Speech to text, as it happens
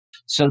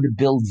So to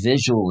build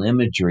visual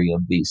imagery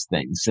of these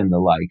things and the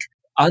like,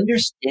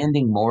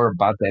 understanding more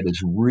about that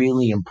is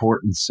really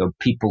important so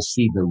people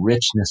see the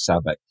richness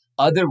of it.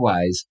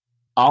 Otherwise,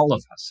 all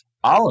of us,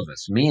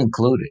 me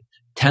included,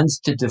 tends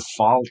to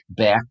default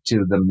back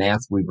to the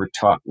math we were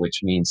taught,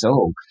 which means,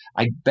 oh,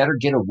 I better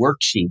get a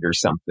worksheet or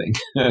something.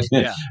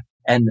 Yeah.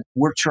 And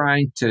we're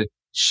trying to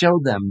show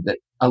them that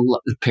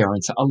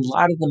parents, a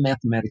lot of the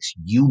mathematics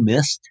you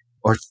missed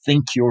or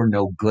think you're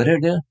no good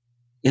at it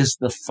is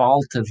the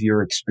fault of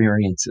your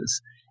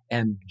experiences.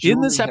 And in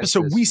this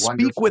episode, we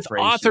speak with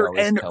author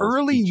and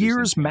early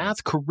years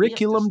math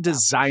curriculum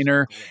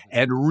designer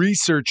and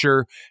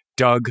researcher,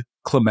 Doug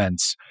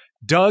Clements.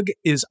 Doug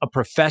is a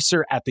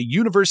professor at the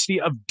University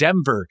of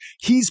Denver.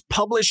 He's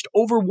published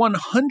over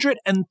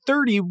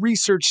 130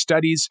 research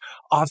studies,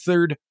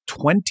 authored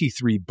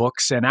 23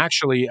 books, and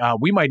actually,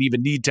 we might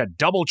even need to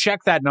double check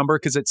that number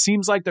because it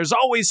seems like there's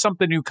always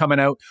something new coming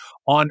out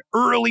on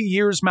early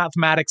years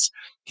mathematics.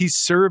 He's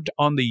served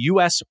on the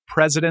U.S.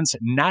 President's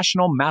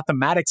National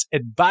Mathematics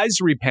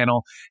Advisory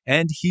Panel,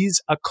 and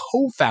he's a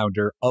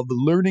co-founder of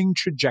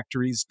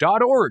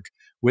LearningTrajectories.org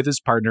with his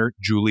partner,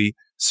 Julie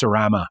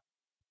Sarama.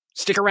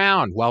 Stick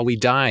around while we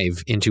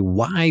dive into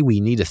why we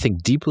need to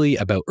think deeply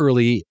about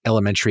early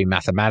elementary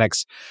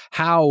mathematics,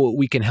 how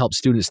we can help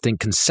students think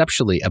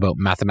conceptually about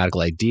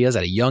mathematical ideas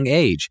at a young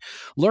age,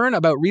 learn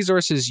about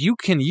resources you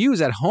can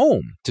use at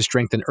home to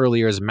strengthen early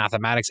years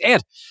mathematics,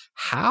 and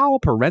how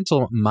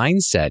parental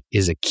mindset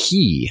is a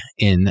key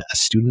in a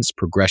student's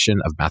progression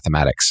of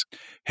mathematics.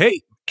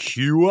 Hey,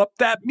 cue up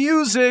that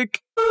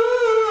music.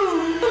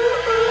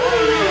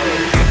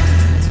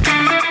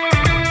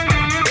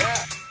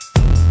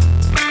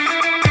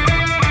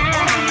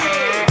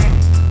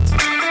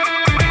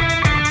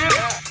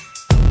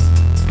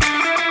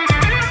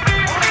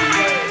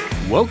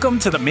 Welcome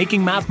to the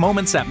Making Math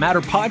Moments That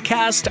Matter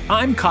podcast.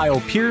 I'm Kyle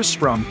Pierce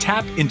from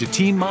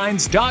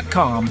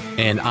tappedintoteenminds.com.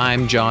 And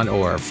I'm John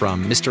Orr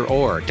from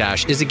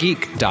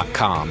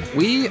mrorr-isageek.com.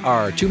 We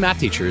are two math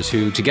teachers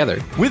who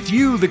together, with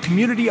you, the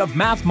community of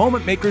math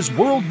moment makers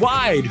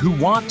worldwide who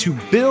want to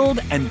build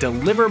and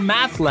deliver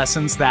math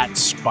lessons that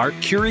spark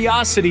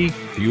curiosity,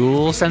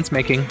 fuel sense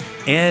making,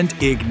 and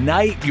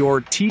ignite your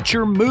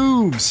teacher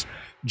moves.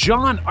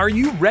 John, are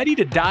you ready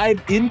to dive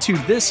into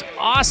this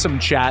awesome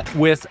chat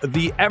with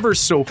the ever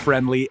so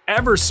friendly,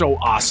 ever so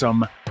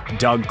awesome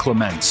Doug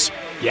Clements?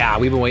 Yeah,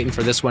 we've been waiting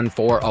for this one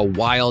for a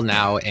while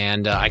now,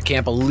 and I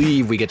can't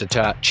believe we get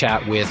to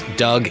chat with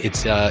Doug.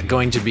 It's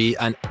going to be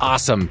an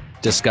awesome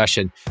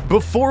discussion.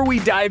 Before we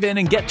dive in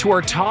and get to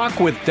our talk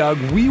with Doug,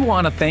 we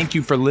want to thank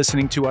you for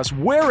listening to us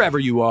wherever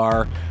you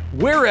are,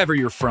 wherever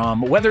you're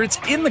from, whether it's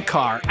in the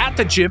car, at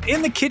the gym,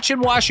 in the kitchen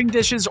washing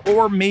dishes,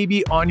 or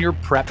maybe on your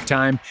prep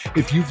time.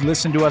 If you've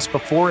listened to us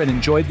before and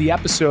enjoyed the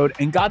episode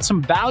and got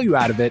some value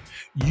out of it,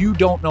 you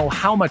don't know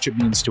how much it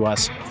means to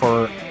us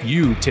for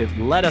you to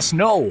let us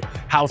know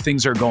how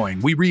things are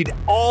going. We read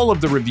all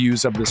of the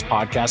reviews of this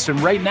podcast, and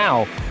right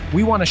now,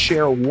 we want to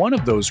share one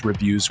of those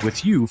reviews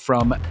with you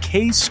from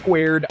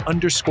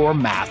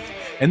K2_math.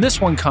 And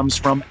this one comes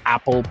from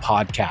Apple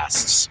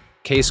Podcasts.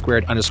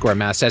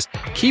 K2_math says,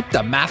 keep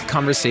the math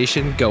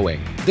conversation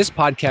going. This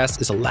podcast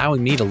is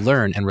allowing me to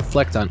learn and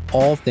reflect on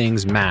all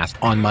things math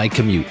on my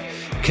commute.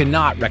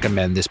 Cannot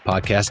recommend this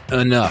podcast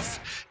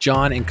enough.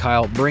 John and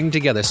Kyle bring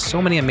together so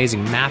many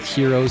amazing math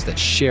heroes that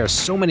share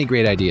so many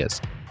great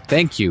ideas.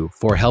 Thank you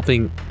for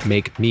helping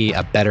make me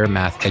a better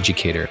math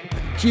educator.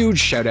 Huge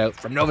shout out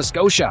from Nova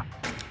Scotia.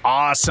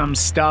 Awesome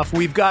stuff.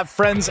 We've got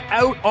friends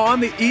out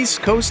on the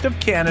east coast of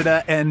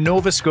Canada and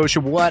Nova Scotia.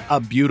 What a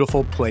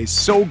beautiful place.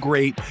 So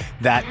great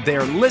that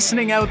they're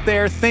listening out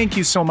there. Thank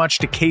you so much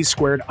to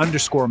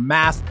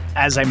K2_math.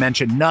 As I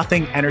mentioned,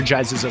 nothing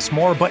energizes us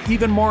more, but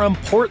even more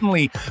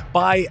importantly,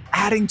 by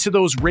adding to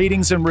those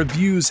ratings and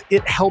reviews,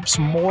 it helps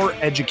more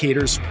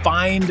educators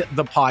find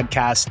the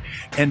podcast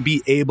and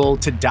be able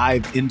to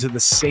dive into the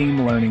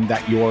same learning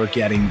that you're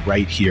getting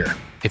right here.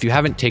 If you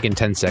haven't taken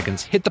 10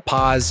 seconds, hit the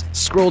pause,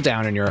 scroll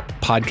down in your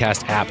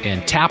podcast app,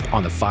 and tap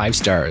on the 5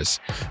 stars.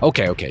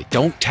 Okay,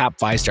 don't tap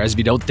 5 stars if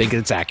you don't think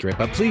it's accurate,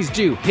 but please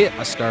do hit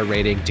a star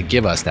rating to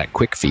give us that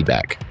quick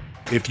feedback.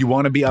 If you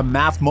want to be a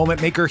math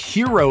moment maker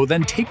hero,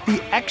 then take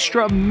the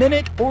extra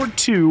minute or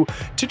two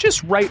to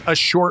just write a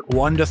short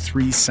 1 to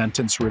 3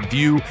 sentence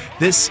review.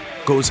 This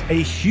goes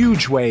a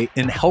huge way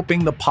in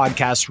helping the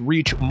podcast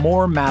reach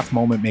more math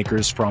moment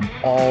makers from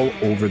all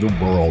over the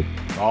world.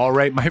 All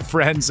right, my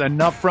friends,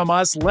 enough from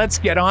us. Let's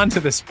get on to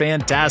this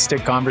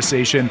fantastic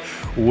conversation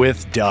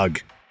with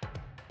Doug.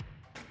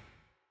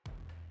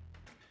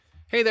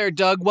 Hey there,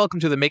 Doug. Welcome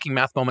to the Making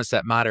Math Moments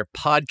That Matter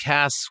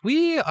podcast.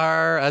 We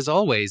are, as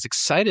always,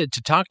 excited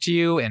to talk to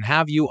you and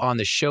have you on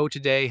the show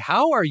today.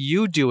 How are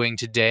you doing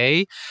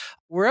today?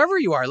 Wherever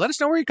you are, let us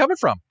know where you're coming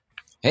from.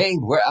 Hey,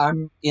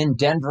 I'm in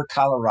Denver,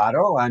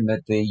 Colorado. I'm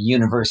at the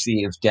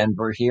University of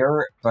Denver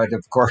here. But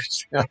of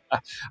course,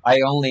 I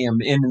only am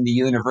in the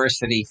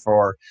university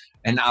for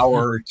an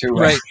hour or two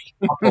Right.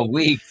 every couple of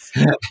weeks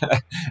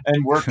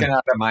and working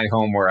out of my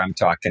home where I'm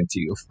talking to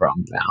you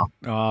from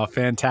now. Oh,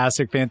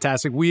 fantastic.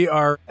 Fantastic. We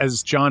are,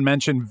 as John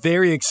mentioned,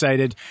 very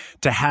excited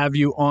to have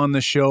you on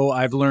the show.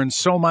 I've learned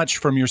so much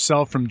from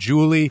yourself, from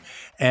Julie,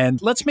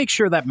 and let's make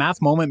sure that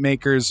Math Moment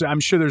Makers, I'm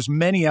sure there's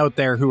many out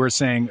there who are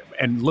saying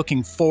and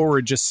looking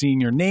forward just seeing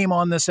your name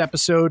on this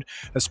episode,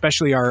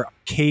 especially our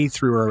K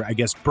through, or I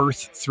guess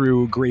birth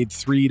through grade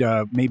 3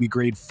 to maybe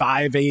grade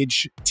 5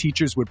 age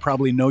teachers would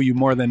probably know you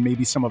more than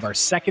maybe some of our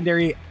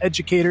secondary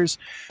educators.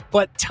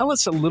 But tell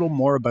us a little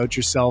more about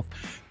yourself.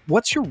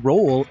 What's your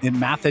role in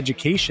math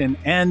education,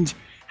 and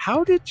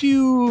how did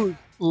you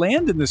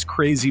land in this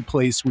crazy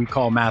place we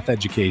call math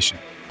education?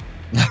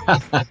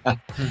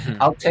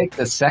 I'll take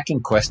the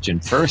second question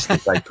first,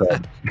 if I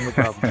could. No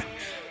problem.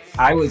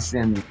 I was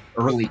in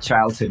early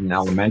childhood and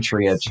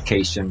elementary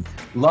education,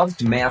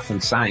 loved math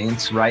and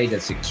science, right,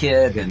 as a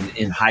kid and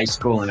in high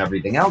school and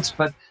everything else,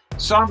 but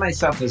saw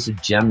myself as a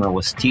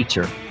generalist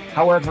teacher.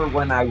 However,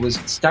 when I was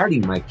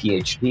starting my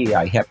PhD,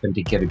 I happened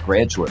to get a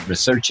graduate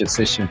research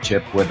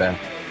assistantship with a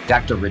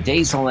Dr.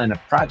 Radazel in a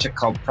project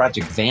called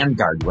Project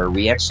Vanguard, where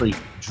we actually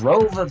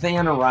drove a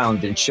van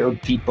around and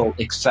showed people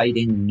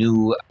exciting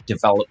new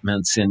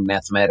developments in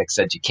mathematics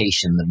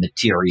education, the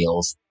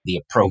materials, the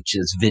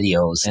approaches,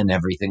 videos, and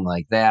everything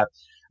like that.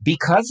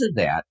 Because of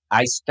that,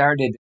 I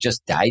started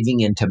just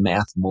diving into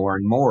math more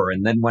and more.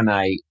 And then when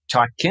I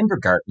taught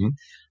kindergarten,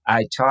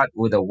 I taught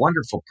with a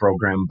wonderful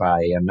program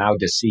by a now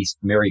deceased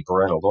Mary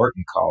Beretta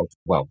Lorton called,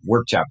 well,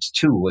 Workshops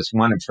 2 was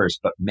one of hers,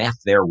 but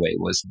Math Their Way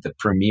was the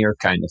premier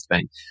kind of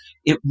thing.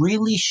 It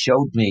really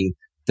showed me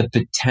the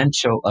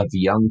potential of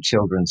young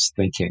children's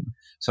thinking.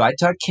 So I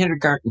taught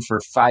kindergarten for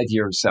 5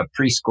 years,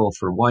 preschool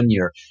for 1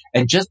 year,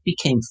 and just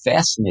became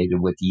fascinated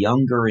with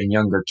younger and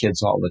younger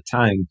kids all the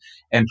time,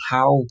 and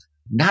how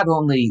not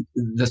only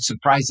the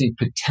surprising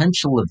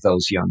potential of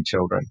those young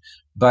children,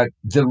 but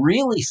the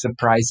really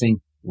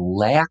surprising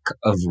lack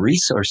of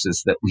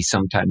resources that we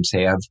sometimes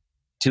have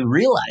to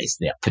realize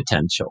that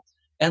potential.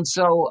 And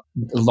so,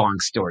 long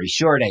story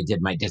short, I did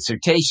my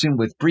dissertation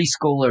with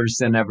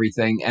preschoolers and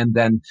everything, and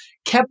then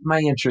kept my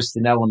interest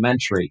in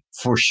elementary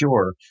for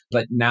sure,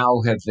 but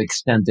now have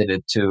extended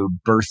it to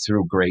birth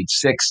through grade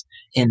 6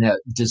 in a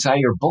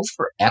desire both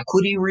for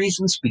equity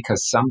reasons,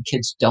 because some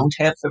kids don't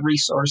have the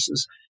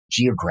resources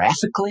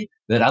geographically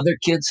that other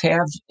kids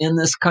have in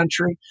this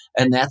country,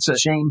 and that's a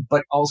shame,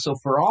 but also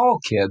for all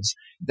kids,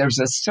 there's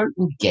a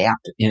certain gap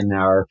in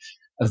our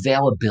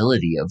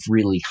availability of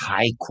really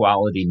high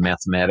quality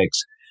mathematics,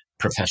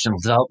 professional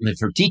development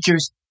for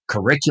teachers,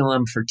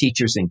 curriculum for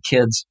teachers and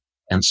kids,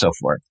 and so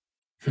forth.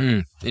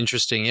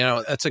 Interesting. You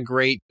know, that's a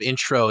great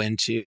intro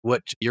into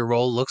what your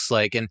role looks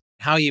like and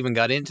how you even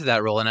got into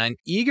that role. And I'm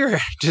eager,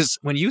 just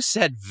when you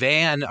said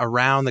van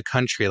around the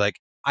country, like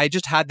I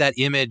just had that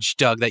image,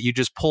 Doug, that you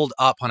just pulled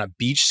up on a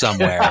beach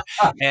somewhere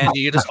and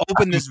you just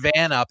opened this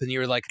van up and you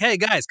were like, hey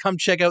guys, come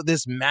check out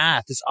this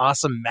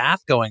awesome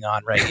math going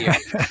on right here.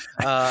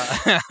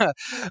 I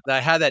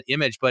had that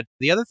image. But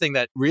the other thing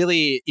that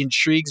really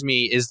intrigues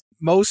me is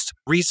most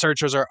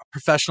researchers or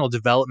professional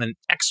development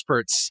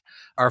experts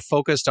are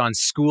focused on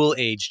school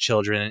age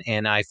children.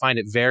 And I find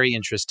it very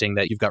interesting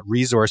that you've got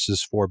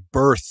resources for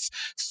birth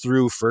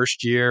through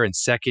first year and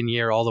second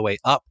year, all the way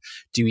up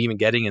to even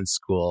getting in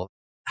school.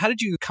 How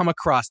did you come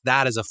across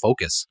that as a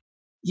focus?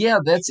 Yeah,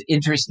 that's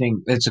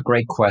interesting. That's a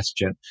great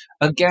question.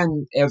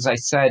 Again, as I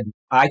said,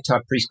 I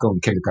taught preschool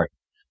and kindergarten,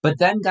 but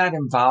then got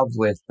involved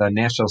with the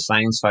National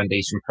Science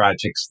Foundation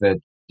projects that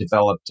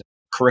developed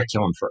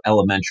curriculum for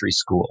elementary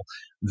school.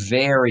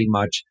 Very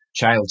much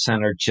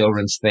child-centered,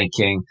 children's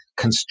thinking,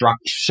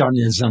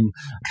 constructionism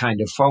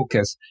kind of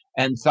focus,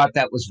 and thought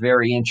that was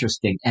very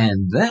interesting.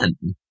 And then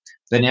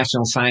the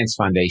National Science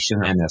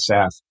Foundation,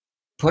 NSF,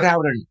 put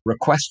out a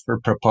request for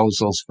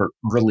proposals for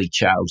early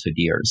childhood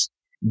years.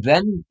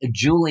 Then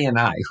Julie and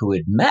I, who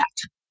had met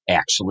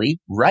actually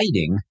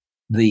writing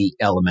the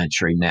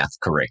elementary math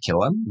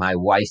curriculum, my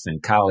wife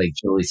and colleague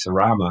Julie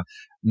Sarama,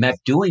 met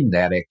doing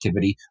that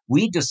activity.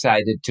 We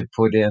decided to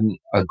put in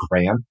a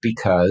grant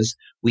because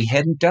we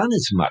hadn't done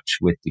as much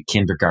with the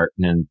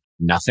kindergarten and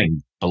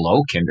nothing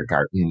below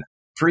kindergarten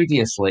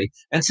previously.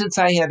 And since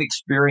I had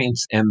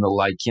experience and the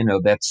like,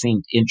 that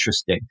seemed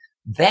interesting.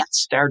 That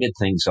started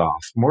things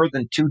off. More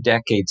than 2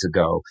 decades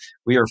ago,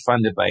 we were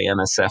funded by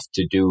NSF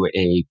to do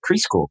a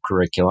preschool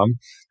curriculum.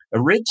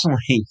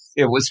 Originally,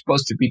 it was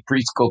supposed to be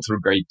preschool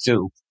through grade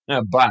 2,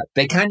 but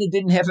they kind of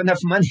didn't have enough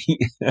money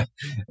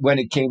when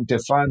it came to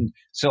fund.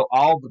 So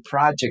all the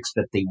projects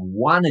that they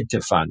wanted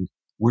to fund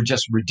were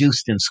just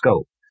reduced in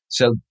scope.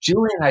 So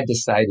Julie and I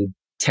decided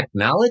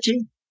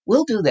technology,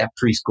 we'll do that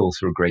preschool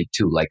through grade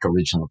 2 like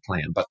original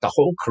plan. But the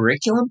whole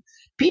curriculum,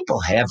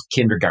 people have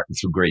kindergarten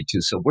through grade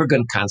 2, so we're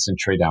going to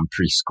concentrate on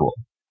preschool.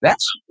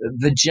 That's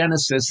the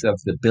genesis of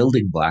the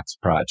Building Blocks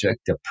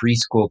Project, a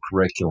preschool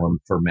curriculum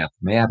for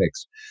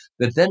mathematics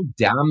that then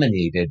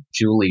dominated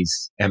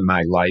Julie's and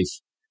my life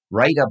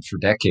right up for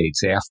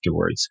decades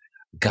afterwards.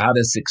 got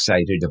us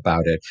excited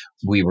about it.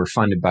 We were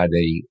funded by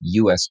the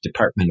U.S.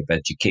 Department of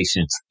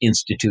Education's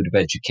Institute of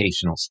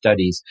Educational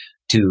Studies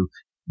to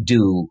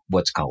do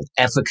what's called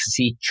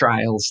efficacy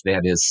trials.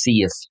 That is,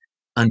 see if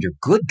under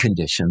good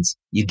conditions,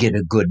 you get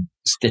a good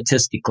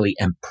statistically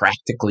and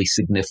practically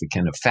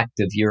significant effect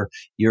of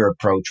your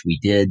approach. We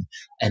did.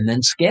 And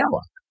then scale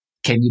up.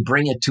 Can you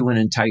bring it to an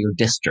entire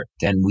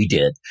district? And we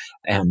did.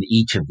 And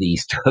each of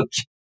these took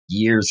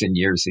years and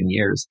years and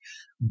years.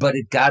 But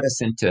it got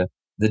us into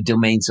the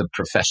domains of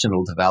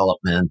professional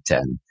development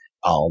and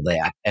all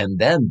that. And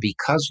then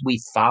because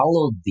we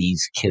followed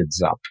these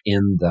kids up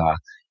in the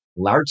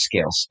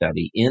large-scale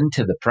study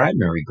into the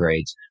primary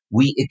grades,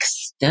 we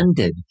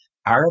extended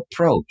our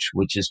approach,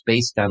 which is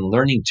based on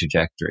learning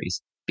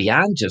trajectories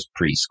beyond just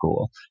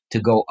preschool, to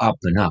go up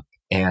and up.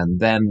 And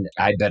then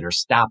I better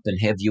stop and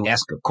have you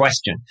ask a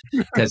question,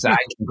 because I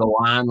can go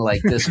on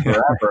like this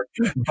forever.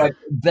 But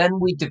then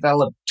we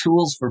developed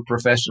tools for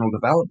professional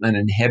development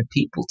and had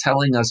people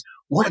telling us,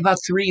 what about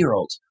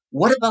 3-year-olds?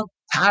 What about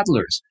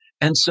toddlers?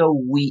 And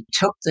so we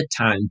took the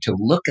time to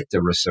look at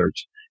the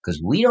research,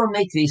 because we don't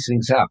make these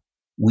things up.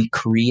 We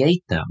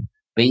create them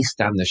based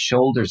on the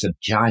shoulders of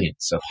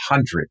giants, of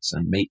hundreds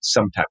and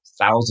sometimes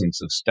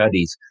thousands of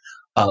studies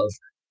of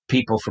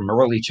people from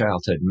early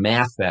childhood,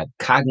 math,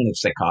 cognitive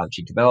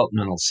psychology,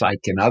 developmental psych,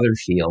 and other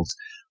fields,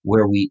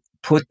 where we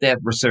put that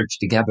research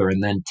together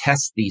and then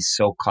test these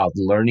so-called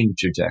learning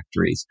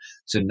trajectories.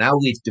 So now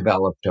we've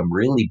developed them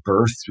really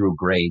birth through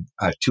grade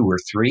 2 or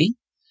 3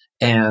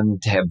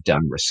 and have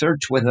done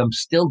research with them,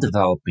 still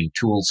developing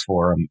tools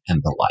for them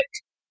and the like.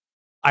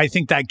 I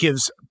think that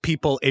gives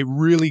people a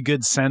really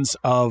good sense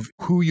of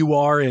who you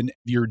are and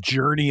your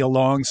journey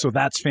along. So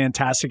that's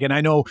fantastic. And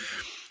I know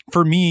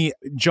for me,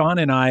 John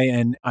and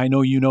I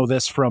know you know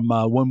this from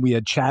when we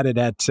had chatted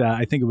at,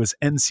 I think it was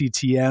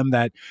NCTM,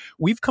 that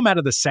we've come out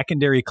of the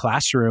secondary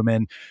classroom.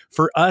 And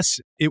for us,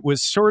 it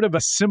was sort of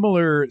a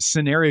similar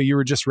scenario. You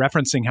were just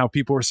referencing how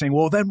people were saying,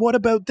 well, then what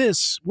about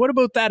this? What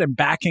about that? And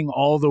backing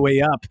all the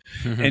way up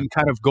and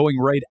kind of going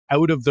right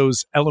out of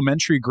those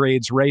elementary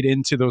grades right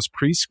into those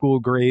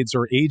preschool grades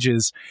or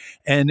ages.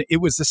 And it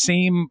was the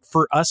same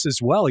for us as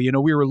well. You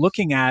know, we were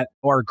looking at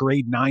our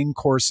grade 9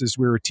 courses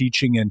we were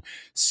teaching and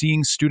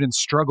seeing students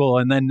struggle.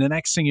 And then the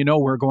next thing you know,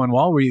 we're going,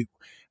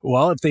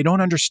 well, if they don't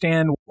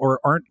understand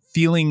or aren't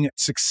feeling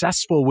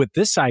successful with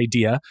this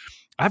idea,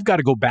 I've got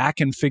to go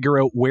back and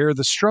figure out where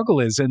the struggle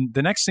is. And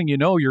the next thing you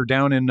know, you're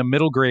down in the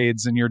middle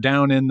grades and you're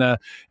down in the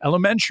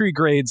elementary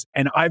grades.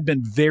 And I've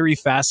been very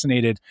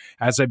fascinated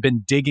as I've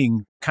been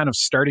digging, kind of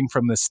starting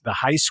from the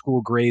high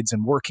school grades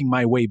and working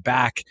my way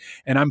back.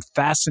 And I'm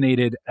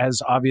fascinated,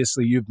 as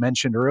obviously you've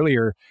mentioned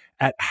earlier,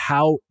 at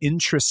how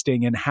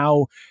interesting and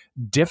how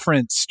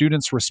different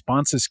students'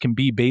 responses can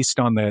be based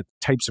on the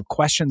types of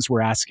questions we're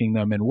asking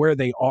them and where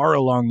they are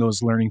along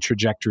those learning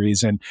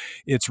trajectories. And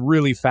it's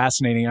really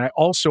fascinating. And I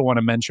also want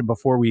to mention,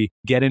 before we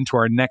get into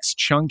our next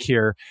chunk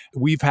here,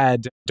 we've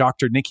had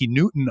Dr. Nikki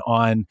Newton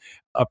on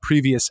a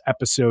previous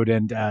episode,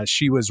 and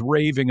she was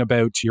raving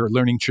about your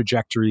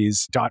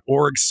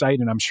learningtrajectories.org site,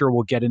 and I'm sure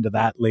we'll get into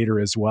that later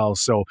as well.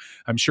 So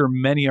I'm sure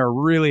many are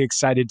really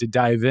excited to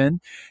dive in.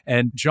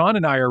 And John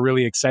and I are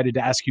really excited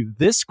to ask you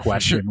this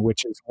question,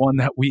 which is one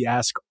that we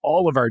ask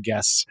all of our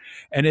guests,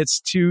 and it's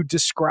to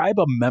describe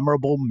a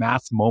memorable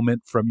math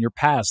moment from your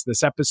past.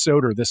 This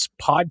episode or this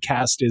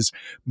podcast is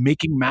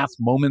making math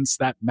moments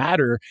that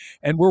matter.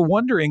 And we're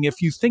wondering,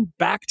 if you think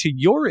back to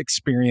your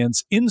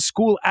experience in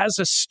school as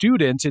a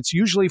student, it's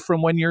usually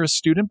from when you're a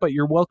student, but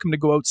you're welcome to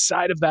go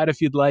outside of that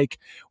if you'd like.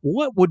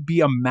 What would be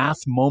a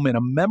math moment,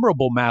 a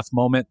memorable math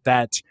moment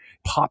that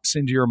pops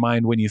into your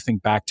mind when you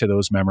think back to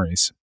those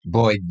memories?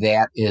 Boy,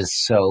 that is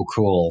so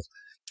cool.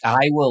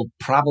 I will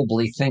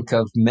probably think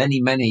of many,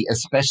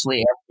 especially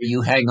after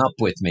you hang up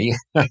with me.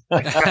 That's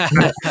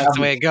the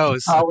way it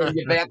goes. Calling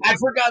you back. I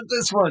forgot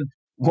this one.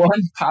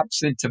 One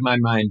pops into my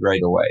mind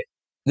right away.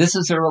 This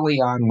is early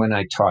on when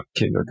I taught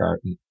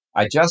kindergarten.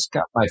 I just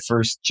got my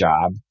first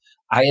job.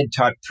 I had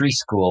taught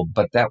preschool,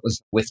 but that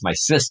was with my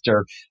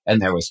sister, and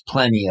there was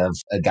plenty of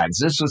guys.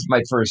 This was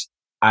my first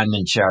I'm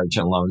in charge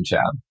alone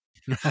job.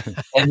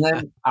 And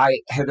then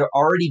I had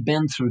already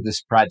been through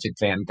this Project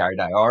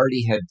Vanguard. I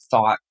already had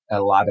thought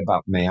a lot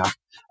about math.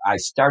 I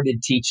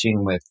started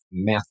teaching with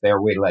Math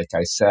Their Way, like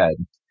I said,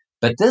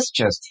 but this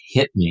just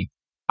hit me.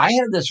 I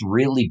had this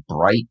really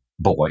bright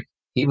boy.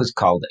 He was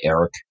called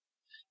Eric,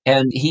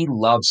 and he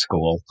loved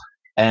school,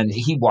 and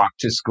he walked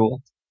to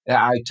school.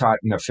 I taught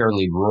in a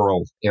fairly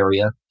rural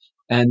area,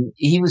 and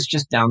he was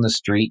just down the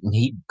street, and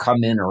he'd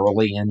come in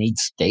early and he'd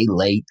stay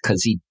late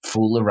because he'd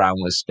fool around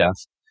with stuff.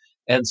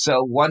 And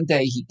so one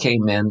day he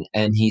came in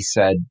and he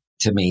said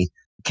to me,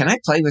 "Can I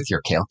play with your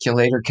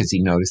calculator?" Because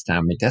he noticed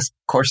on my desk.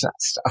 Of course,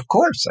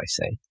 I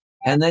say.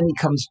 And then he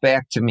comes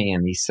back to me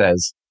and he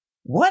says,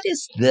 "What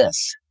is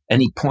this?"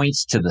 And he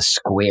points to the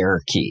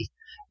square key.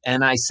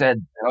 And I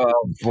said,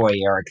 "Oh boy,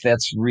 Eric,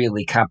 that's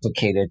really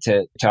complicated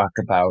to talk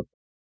about."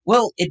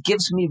 "Well, it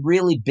gives me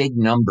really big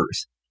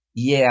numbers."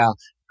 "Yeah.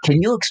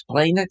 Can you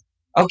explain it?"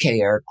 "Okay,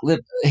 Eric,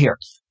 here,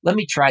 let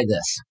me try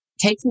this.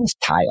 take these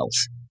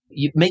tiles,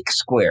 you make a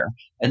square,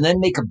 and then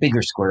make a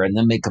bigger square, and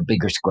then make a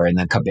bigger square, and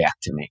then come back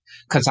to me.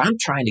 Because I'm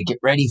trying to get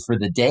ready for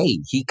the day.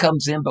 He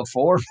comes in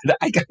before, but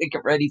I got to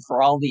get ready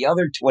for all the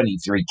other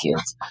 23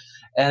 kids.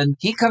 And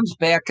he comes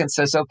back and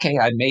says, okay,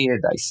 I made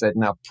it. I said,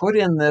 now put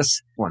in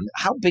this one.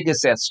 How big is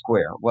that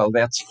square? Well,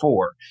 that's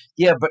 4.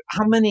 Yeah, but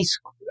how many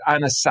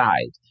on a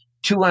side?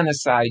 2 on a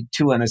side,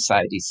 2 on a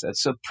side, he says.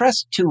 So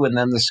press 2 and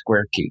then the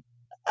square key.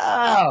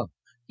 Oh,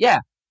 yeah,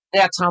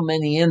 that's how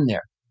many in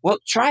there. Well,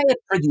 try it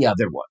for the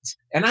other ones.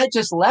 And I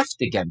just left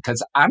again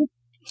because I'm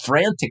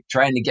frantic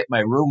trying to get my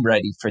room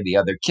ready for the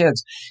other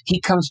kids.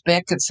 He comes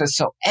back and says,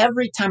 so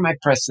every time I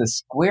press the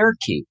square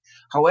key,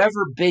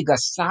 however big a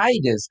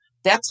side is,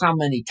 that's how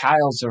many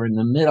tiles are in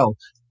the middle.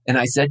 And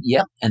I said,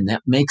 yep, and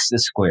that makes the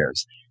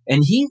squares.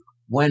 And he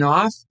went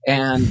off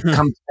and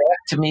comes back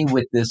to me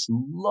with this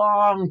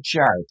long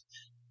chart.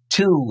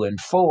 2 and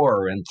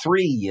 4 and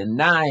 3 and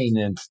 9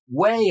 and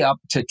way up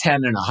to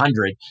 10 and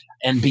 100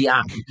 and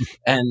beyond,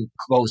 and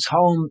goes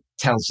home,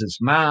 tells his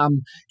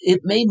mom.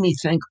 It made me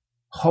think,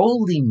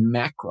 holy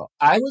mackerel.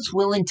 I was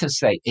willing to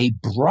say a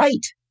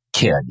bright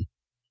kid,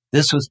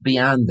 this was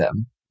beyond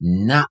them,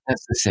 not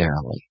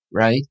necessarily,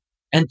 right?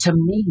 And to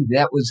me,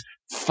 that was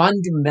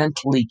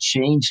fundamentally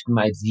changed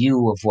my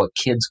view of what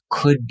kids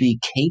could be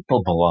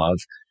capable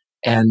of,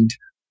 and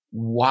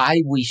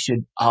why we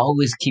should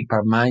always keep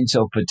our minds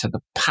open to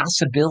the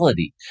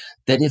possibility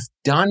that if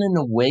done in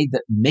a way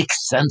that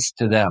makes sense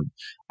to them.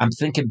 I'm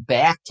thinking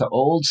back to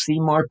old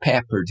Seymour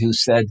Papert, who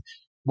said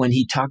when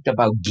he talked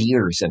about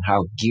gears and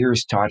how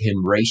gears taught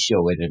him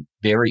ratio at a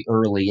very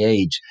early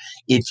age,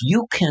 if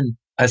you can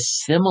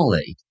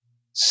assimilate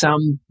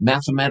some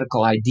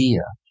mathematical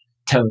idea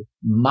to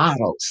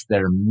models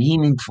that are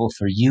meaningful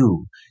for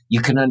you,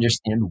 you can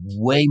understand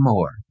way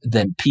more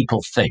than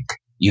people think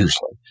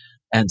usually.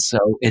 And so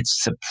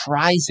it's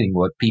surprising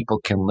what people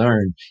can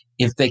learn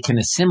if they can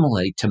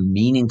assimilate to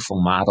meaningful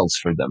models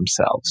for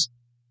themselves.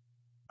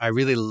 I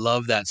really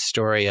love that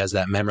story as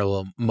that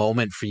memorable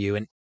moment for you.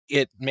 And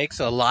it makes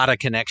a lot of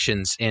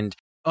connections. And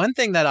one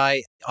thing that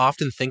I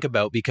often think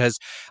about, because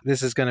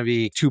this is going to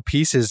be 2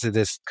 pieces to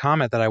this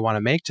comment that I want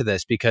to make to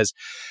this, because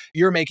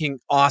you're making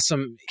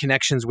awesome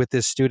connections with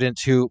this student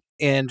who,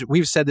 and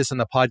we've said this in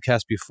the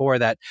podcast before,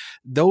 that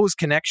those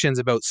connections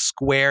about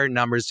square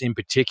numbers in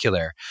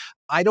particular,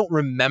 I don't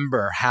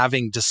remember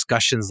having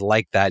discussions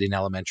like that in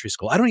elementary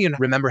school. I don't even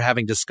remember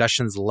having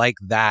discussions like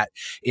that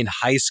in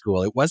high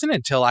school. It wasn't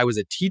until I was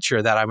a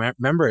teacher that I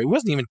remember, it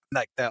wasn't even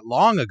like that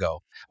long ago,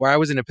 where I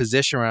was in a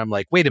position where I'm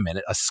like, wait a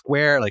minute, a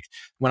square, like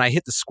when I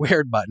hit the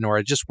squared button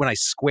or just when I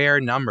square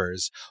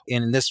numbers,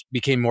 and this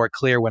became more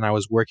clear when I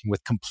was working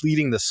with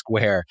completing the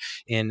square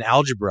in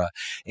algebra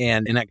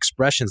and in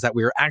expressions, that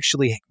we were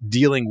actually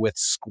dealing with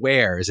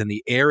squares and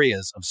the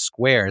areas of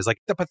squares, like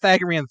the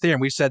Pythagorean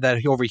theorem. We've said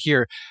that over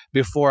here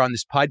before on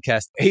this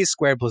podcast. A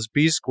squared plus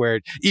B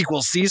squared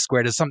equals C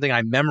squared is something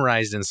I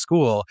memorized in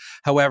school.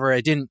 However,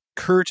 it didn't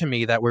occur to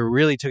me that we're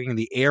really taking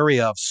the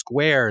area of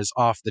squares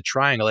off the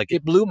triangle. Like,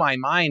 it blew my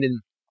mind.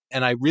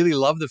 And I really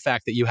love the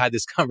fact that you had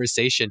this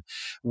conversation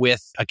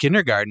with a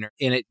kindergartner.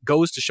 And it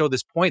goes to show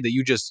this point that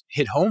you just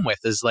hit home with,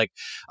 is like,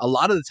 a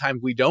lot of the time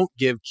we don't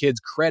give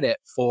kids credit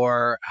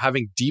for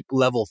having deep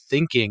level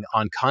thinking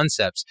on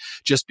concepts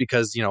just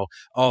because,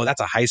 oh, that's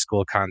a high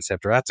school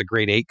concept, or that's a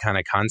grade 8 kind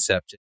of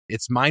concept.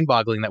 It's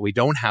mind-boggling that we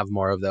don't have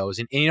more of those.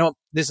 And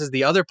this is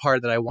the other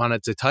part that I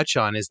wanted to touch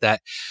on, is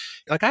that,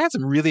 like, I had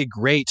some really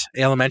great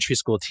elementary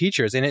school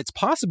teachers, and it's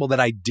possible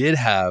that I did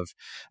have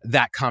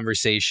that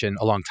conversation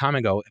a long time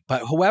ago.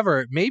 But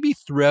however, maybe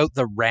throughout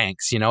the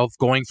ranks,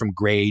 going from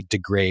grade to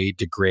grade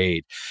to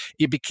grade,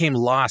 it became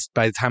lost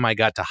by the time I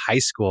got to high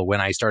school, when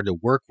I started to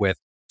work with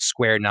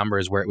square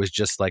numbers, where it was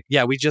just like,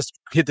 yeah, we just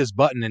hit this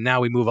button and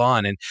now we move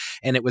on. And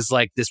it was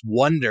like this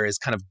wonder is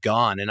kind of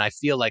gone. And I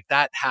feel like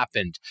that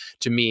happened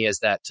to me, is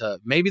that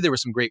maybe there were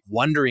some great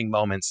wondering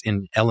moments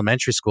in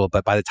elementary school,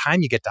 but by the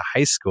time you get to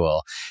high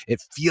school, it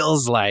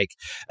feels like,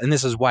 and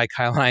this is why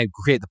Kyle and I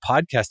created the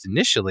podcast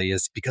initially,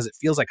 is because it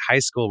feels like high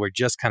school, we're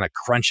just kind of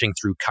crunching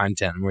through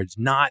content and we're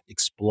not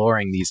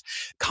exploring these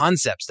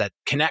concepts that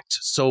connect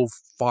so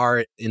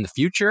far in the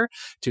future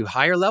to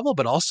higher level,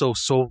 but also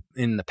so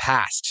in the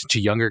past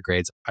to younger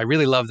grades. I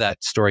really love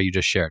that story you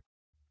just shared.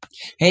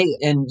 Hey,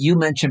 and you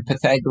mentioned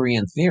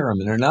Pythagorean theorem,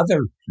 and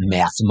another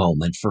math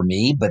moment for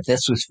me, but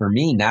this was for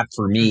me, not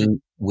for me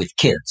with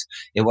kids.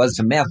 It was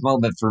a math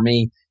moment for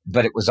me,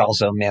 but it was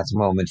also a math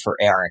moment for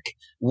Eric.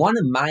 One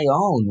of my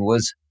own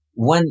was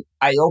when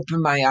I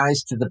opened my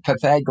eyes to the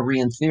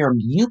Pythagorean theorem.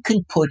 You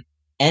can put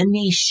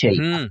any shape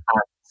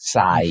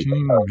outside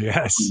of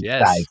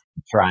the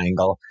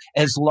triangle,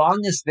 as long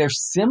as they're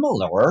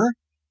similar.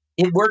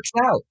 It works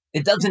out.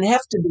 It doesn't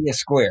have to be a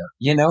square,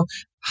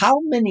 How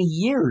many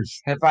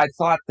years have I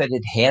thought that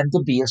it had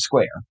to be a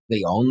square,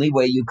 the only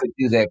way you could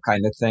do that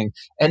kind of thing,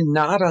 and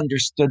not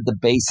understood the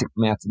basic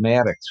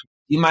mathematics?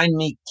 Do you mind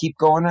me keep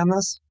going on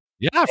this?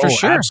 Yeah, for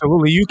sure.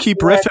 Absolutely. You keep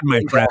riffing,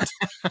 my friend.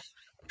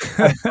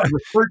 A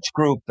research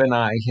group and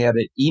I had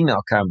an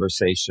email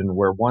conversation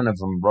where one of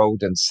them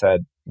wrote and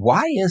said,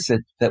 why is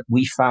it that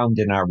we found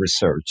in our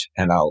research,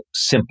 and I'll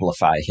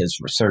simplify his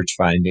research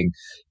finding,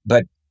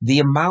 but the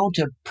amount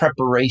of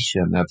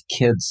preparation of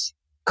kids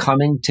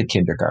coming to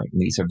kindergarten,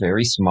 these are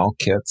very small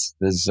kids,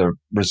 this is a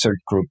research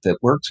group that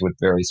works with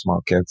very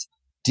small kids,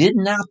 did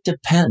not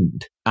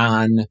depend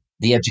on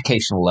the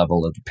educational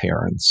level of the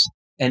parents.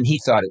 And he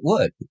thought it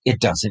would. It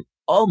doesn't.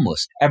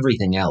 Almost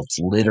everything else,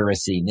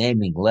 literacy,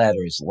 naming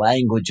letters,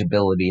 language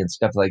ability, and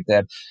stuff like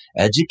that,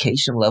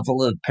 education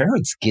level of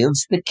parents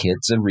gives the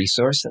kids a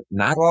resource that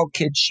not all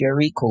kids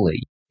share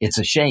equally. It's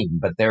a shame,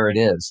 but there it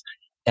is.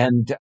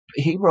 And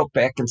he wrote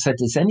back and said,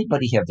 does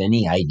anybody have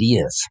any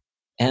ideas?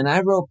 And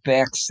I wrote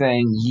back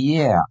saying,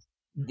 yeah,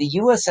 the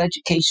U.S.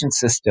 education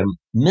system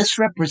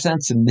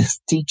misrepresents and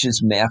misteaches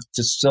math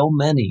to so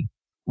many,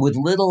 with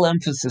little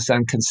emphasis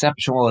on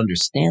conceptual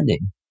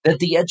understanding, that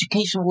the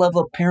educational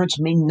level of parents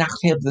may not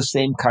have the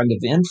same kind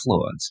of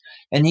influence.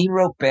 And he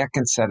wrote back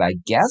and said, I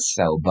guess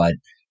so, but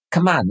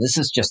come on, this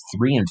is just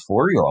 3 and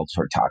 4-year-olds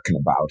we're talking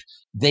about.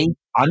 They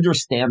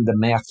understand the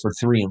math for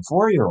 3 and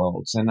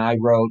 4-year-olds. And I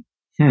wrote,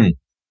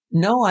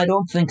 no, I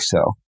don't think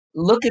so.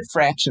 Look at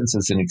fractions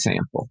as an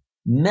example.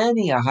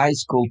 Many a high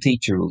school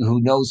teacher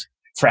who knows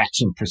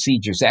fraction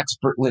procedures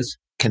expertly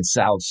can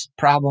solve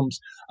problems,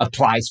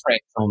 applies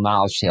fractional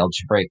knowledge to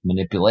algebraic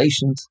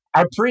manipulations,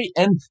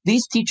 and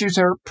these teachers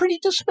are pretty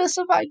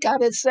dismissive, I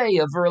gotta say,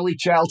 of early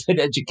childhood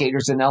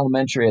educators and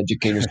elementary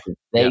educators.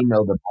 They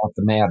know the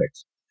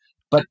mathematics.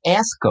 But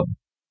ask them,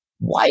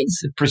 why does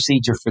the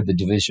procedure for the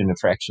division of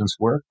fractions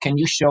work? Can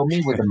you show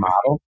me with a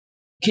model?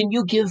 Can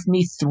you give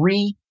me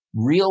 3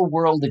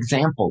 real-world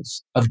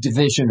examples of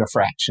division of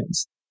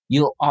fractions?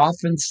 You'll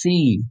often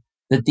see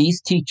that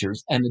these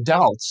teachers and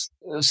adults,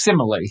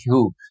 similarly,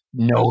 who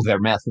know their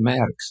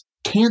mathematics,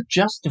 can't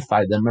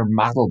justify them or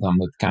model them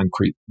with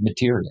concrete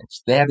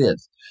materials. That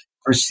is,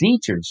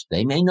 procedures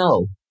they may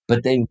know,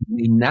 but they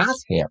may not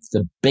have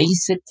the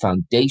basic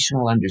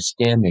foundational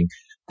understanding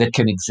that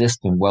can exist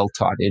in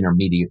well-taught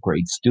intermediate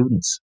grade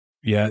students.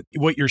 Yeah,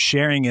 what you're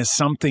sharing is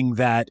something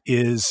that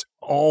is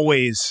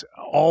always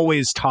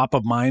top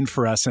of mind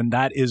for us. And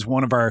that is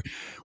one of our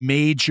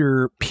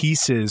major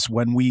pieces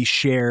when we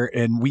share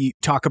and we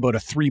talk about a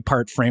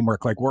 3-part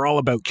framework. Like, we're all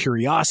about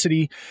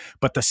curiosity,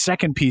 but the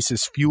second piece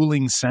is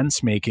fueling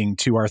sense making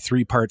to our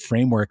 3-part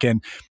framework.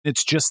 And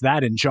it's just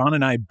that. And John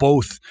and I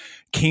both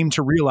came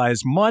to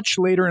realize much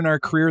later in our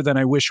career than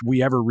I wish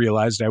we ever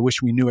realized. I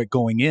wish we knew it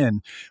going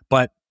in,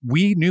 but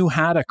we knew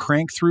how to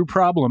crank through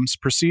problems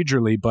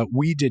procedurally, but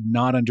we did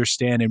not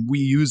understand. And we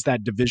use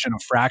that division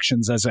of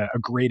fractions as a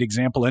great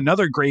example.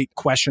 Another great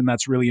question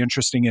that's really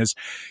interesting is,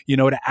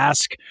 to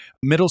ask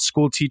middle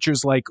school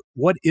teachers, like,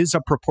 what is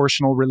a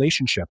proportional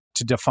relationship?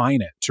 To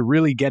define it, to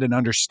really get an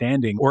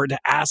understanding, or to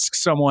ask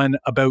someone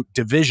about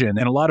division.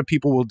 And a lot of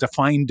people will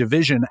define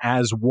division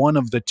as one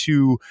of the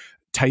 2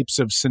 types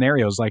of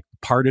scenarios, like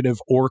partitive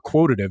or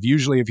quotative.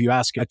 Usually, if you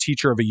ask a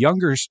teacher of a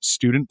younger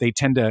student, they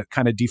tend to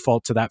kind of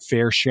default to that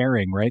fair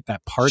sharing, right?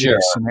 That partitive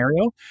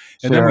scenario.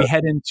 And then we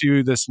head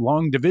into this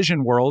long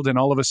division world, and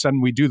all of a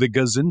sudden we do the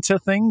gazinta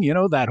thing,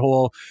 that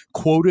whole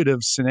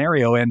quotative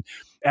scenario. And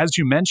as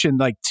you mentioned,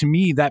 like, to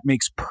me, that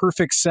makes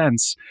perfect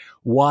sense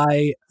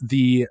why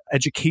the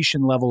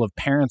education level of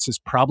parents is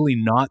probably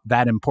not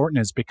that important,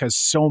 is because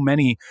so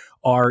many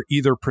are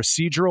either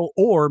procedural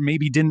or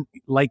maybe didn't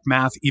like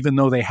math even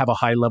though they have a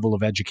high level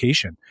of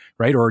education,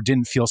 right? Or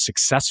didn't feel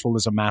successful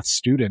as a math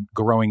student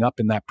growing up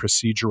in that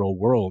procedural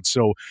world.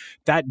 So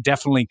that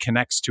definitely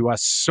connects to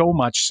us so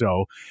much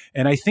so.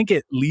 And I think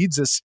it leads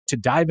us to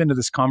dive into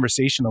this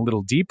conversation a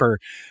little deeper.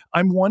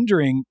 I'm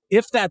wondering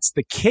if that's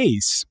the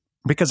case,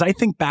 because I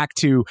think back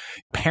to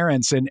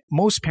parents, and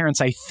most parents,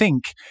 I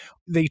think,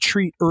 they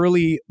treat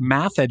early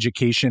math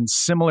education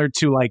similar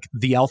to like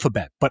the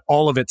alphabet, but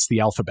all of it's the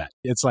alphabet.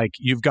 It's like,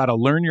 you've got to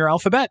learn your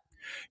alphabet.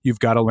 You've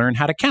got to learn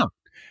how to count.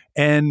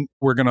 And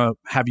we're going to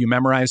have you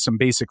memorize some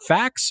basic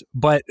facts,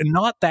 but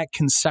not that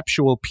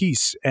conceptual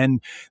piece.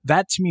 And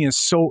that to me is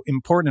so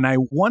important. And I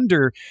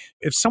wonder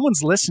if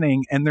someone's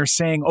listening and they're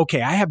saying,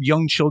 okay, I have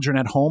young children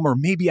at home, or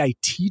maybe I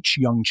teach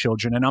young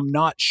children and I'm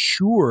not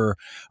sure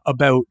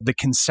about the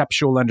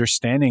conceptual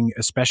understanding,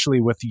 especially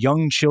with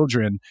young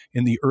children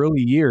in the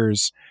early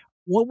years.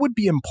 What would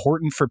be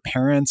important for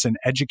parents and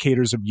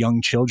educators of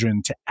young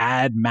children to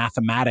add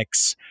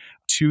mathematics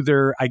to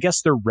their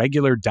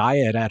regular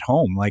diet at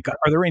home? Like,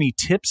 are there any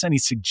tips, any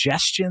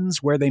suggestions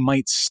where they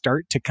might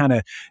start to kind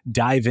of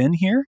dive in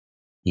here?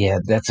 Yeah,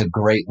 that's a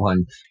great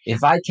one.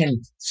 If I can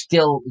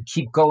still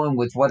keep going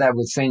with what I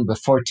was saying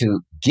before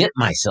to get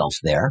myself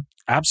there.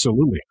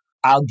 Absolutely.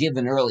 I'll give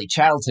an early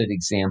childhood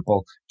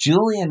example.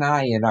 Julie and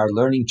I, in our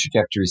learning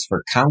trajectories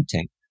for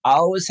counting,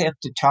 always have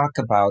to talk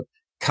about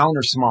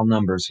counter small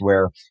numbers,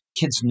 where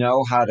kids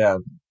know how to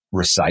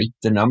recite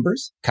the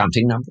numbers,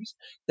 counting numbers.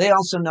 They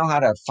also know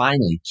how to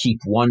finally keep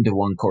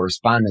 1-to-1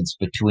 correspondence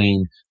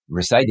between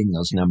reciting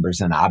those numbers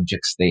and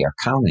objects they are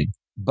counting.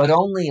 But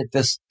only at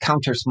this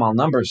counter small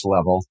numbers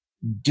level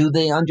do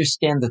they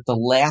understand that the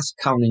last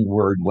counting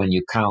word when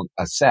you count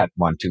a set,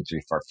 1, 2,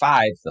 3, 4,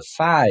 5, the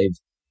 5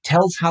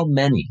 tells how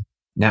many.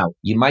 Now,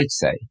 you might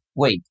say,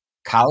 wait,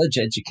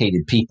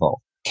 college-educated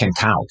people can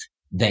count.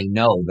 They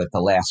know that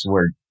the last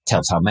word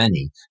tells how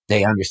many.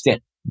 They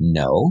understand.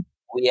 No,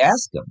 we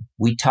ask them.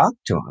 We talk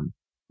to them.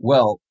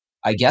 Well,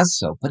 I guess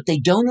so, but they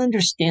don't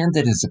understand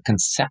it as a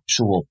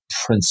conceptual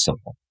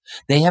principle.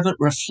 They haven't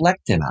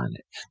reflected on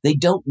it. They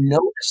don't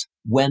notice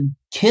when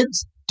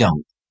kids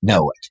don't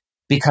know it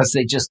because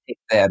they just take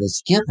that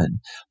as given.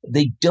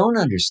 They don't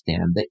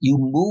understand that you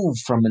move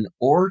from an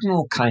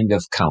ordinal kind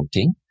of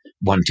counting,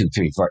 1, 2,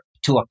 3, 4,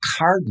 to a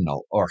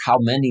cardinal or how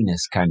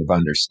manyness kind of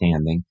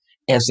understanding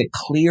as a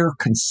clear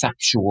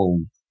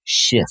conceptual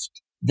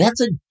shift.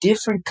 That's a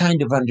different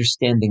kind of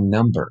understanding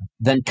number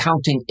than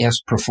counting as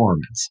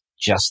performance.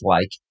 Just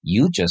like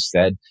you just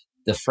said,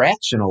 the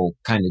fractional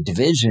kind of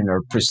division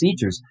or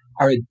procedures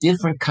are a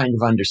different kind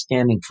of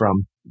understanding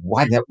from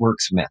why that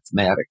works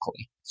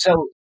mathematically.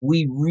 So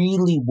we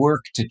really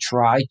work to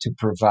try to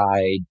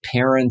provide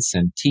parents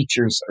and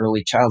teachers,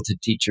 early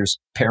childhood teachers,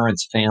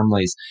 parents,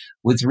 families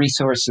with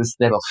resources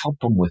that'll help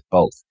them with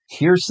both.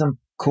 Here's some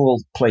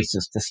cool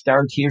places to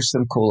start. Here's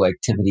some cool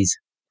activities.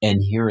 And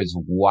here is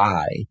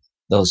why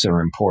those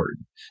are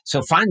important.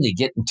 So finally,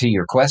 getting to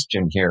your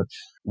question here,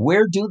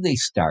 where do they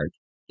start?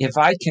 If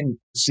I can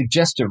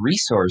suggest a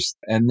resource,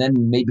 and then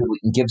maybe we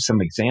can give some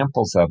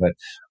examples of it.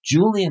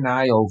 Julie and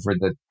I, over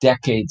the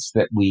decades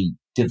that we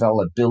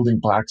developed building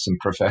blocks and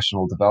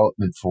professional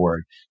development for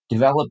it,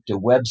 developed a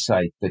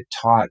website that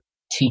taught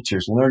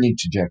teachers learning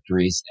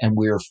trajectories, and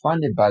we were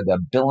funded by the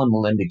Bill and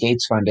Melinda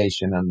Gates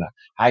Foundation and the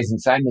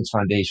Heisen-Simons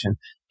Foundation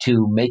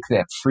to make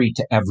that free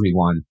to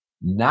everyone,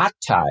 not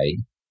tied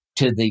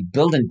to the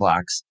building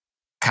blocks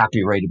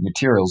copyrighted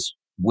materials,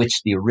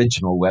 which the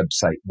original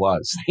website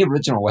was. The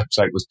original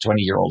website was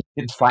 20-year-old.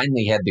 It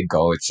finally had to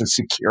go. It's a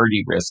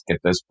security risk at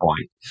this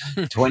point.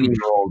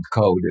 20-year-old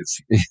code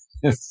is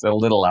it's a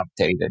little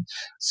outdated.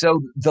 So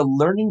the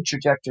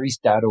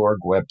learningtrajectories.org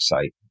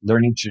website,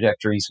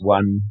 learningtrajectories,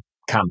 one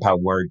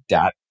compound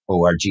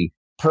word.org,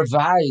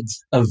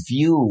 provides a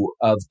view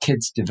of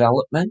kids'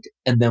 development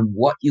and then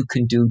what you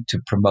can do to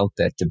promote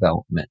that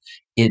development.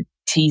 It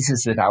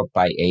teases it out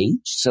by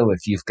age. So if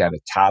you've got a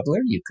toddler,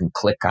 you can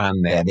click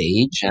on that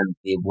age and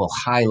it will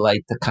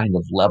highlight the kind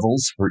of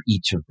levels for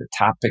each of the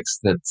topics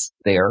that's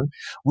there.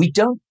 We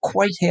don't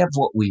quite have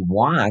what we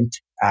want,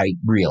 I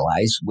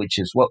realize, which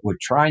is what we're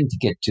trying to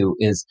get to,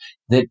 is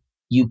that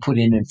you put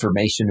in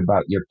information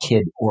about your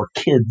kid or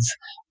kids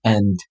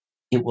and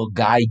it will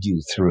guide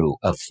you through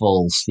a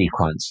full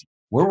sequence.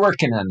 We're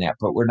working on that,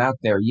 but we're not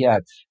there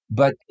yet.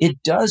 But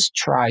it does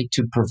try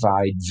to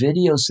provide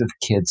videos of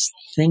kids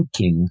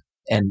thinking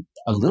and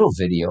a little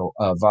video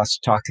of us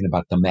talking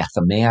about the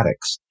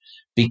mathematics.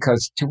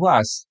 Because to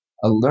us,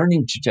 a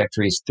learning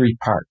trajectory is 3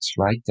 parts,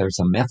 right? There's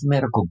a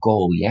mathematical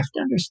goal. You have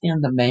to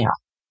understand the math.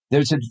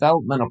 There's a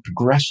developmental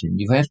progression.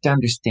 You have to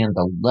understand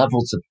the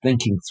levels of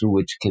thinking through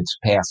which kids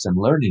pass in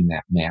learning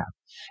that math.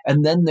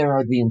 And then there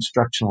are the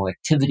instructional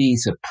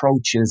activities,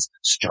 approaches,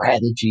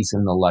 strategies,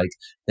 and the like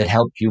that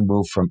help you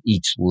move from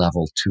each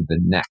level to the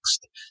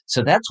next.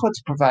 So that's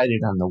what's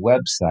provided on the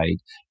website.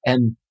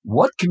 And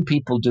what can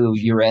people do?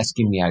 You're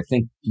asking me, I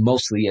think,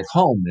 mostly at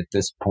home at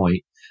this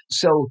point.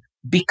 So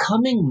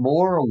becoming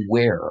more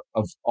aware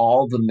of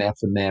all the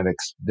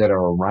mathematics that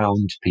are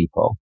around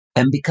people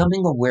and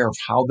becoming aware of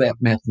how that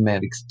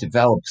mathematics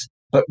develops.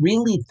 But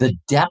really the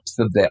depth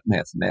of that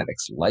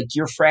mathematics, like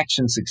your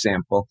fractions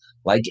example,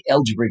 like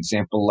algebra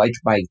example, like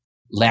my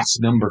last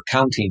number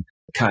counting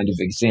kind of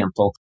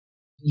example,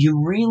 you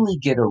really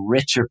get a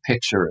richer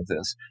picture of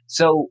this.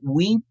 So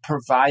we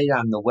provide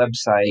on the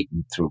website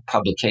and through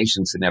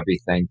publications and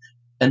everything,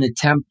 an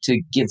attempt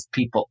to give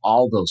people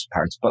all those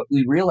parts. But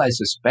we realize,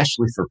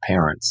 especially for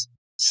parents,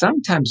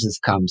 sometimes this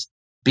comes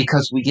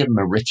because we give them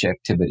a rich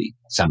activity.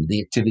 Some of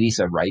the activities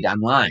are right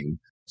online,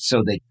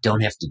 so they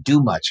don't have to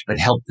do much, but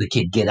help the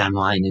kid get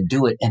online and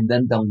do it. And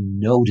then they'll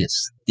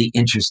notice the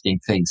interesting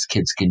things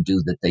kids can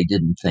do that they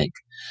didn't think.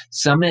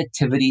 Some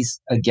activities,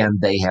 again,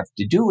 they have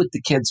to do with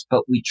the kids,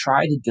 but we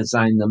try to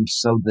design them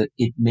so that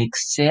it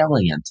makes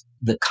salient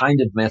the kind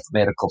of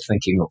mathematical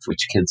thinking of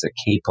which kids are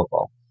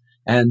capable.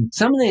 And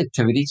some of the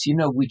activities,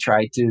 we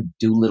try to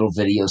do little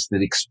videos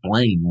that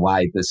explain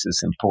why this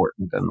is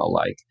important and the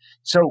like.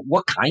 So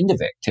what kind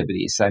of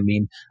activities? I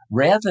mean,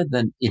 rather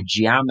than in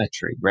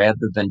geometry,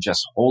 rather than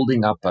just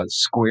holding up a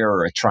square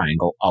or a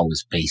triangle,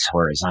 always base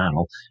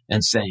horizontal,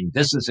 and saying,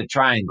 this is a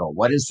triangle.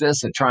 What is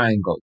this? A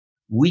triangle.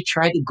 We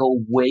try to go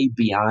way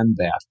beyond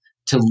that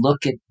to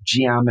look at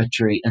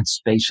geometry and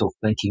spatial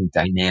thinking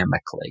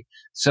dynamically.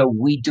 So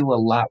we do a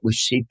lot with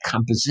shape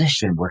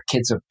composition, where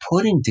kids are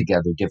putting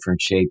together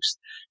different shapes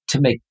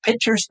to make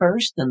pictures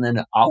first, and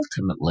then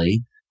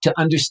ultimately to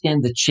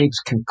understand that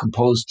shapes can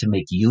compose to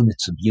make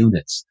units of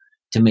units,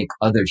 to make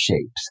other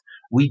shapes.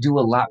 We do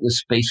a lot with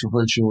spatial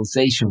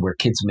visualization, where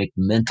kids make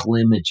mental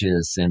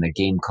images in a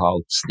game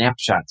called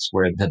Snapshots,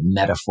 where the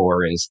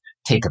metaphor is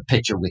take a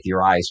picture with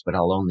your eyes, but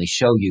I'll only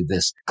show you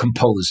this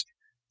composed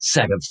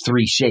set of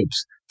 3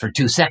 shapes for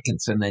 2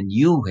 seconds. And then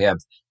you have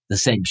the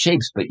same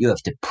shapes, but you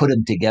have to put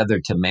them together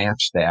to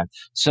match that.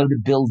 So to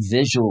build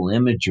visual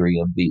imagery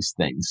of these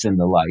things and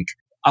the like,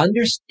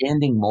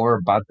 understanding more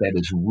about that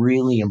is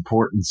really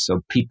important so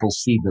people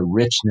see the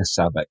richness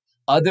of it.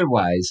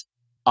 Otherwise,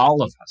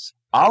 all of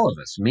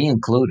us, me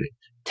included,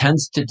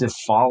 tends to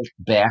default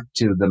back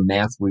to the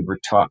math we were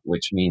taught,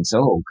 which means,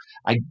 oh,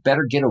 I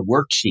better get a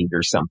worksheet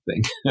or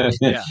something,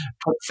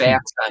 put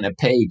facts on a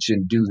page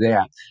and do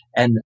that.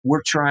 And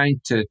we're trying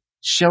to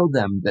show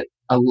them that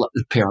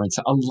parents,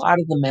 a lot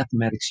of the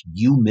mathematics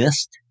you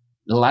missed,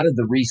 a lot of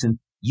the reason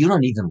you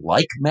don't even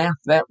like math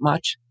that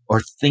much or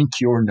think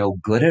you're no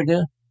good at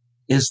it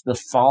is the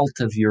fault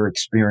of your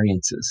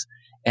experiences.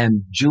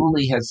 And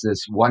Julie has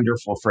this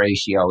wonderful phrase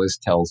she always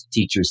tells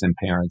teachers and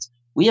parents.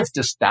 We have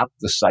to stop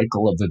the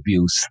cycle of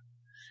abuse.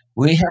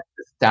 We have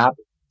to stop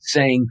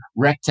saying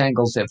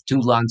rectangles have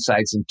 2 long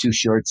sides and 2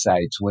 short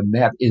sides when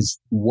that is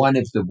one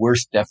of the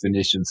worst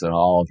definitions in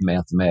all of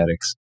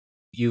mathematics.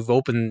 You've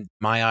opened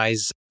my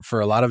eyes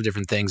for a lot of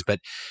different things, but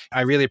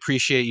I really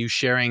appreciate you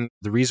sharing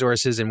the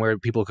resources and where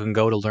people can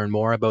go to learn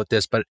more about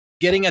this. But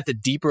getting at the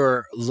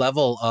deeper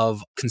level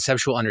of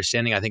conceptual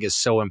understanding, I think is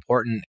so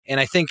important. And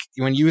I think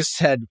when you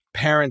said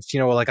parents,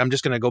 like, I'm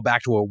just going to go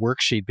back to a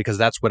worksheet because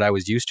that's what I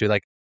was used to.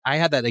 Like, I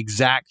had that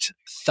exact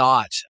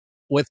thought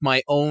with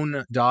my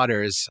own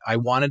daughters. I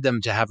wanted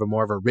them to have a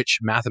more of a rich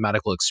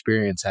mathematical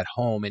experience at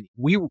home. And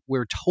we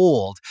were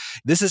told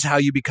this is how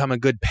you become a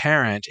good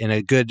parent and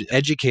a good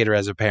educator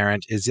as a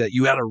parent, is that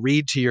you got to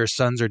read to your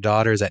sons or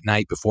daughters at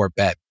night before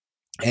bed.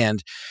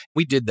 And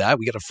we did that.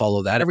 We got to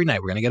follow that every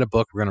night. We're going to get a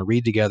book. We're going to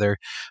read together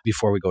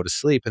before we go to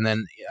sleep. And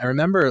then I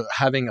remember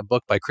having a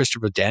book by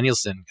Christopher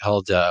Danielson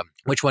called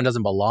Which One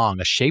Doesn't Belong?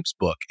 A Shapes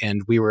book.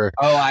 And we were...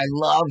 Oh, I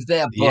love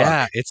that book.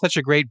 Yeah, it's such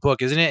a great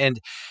book, isn't it? And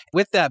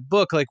with that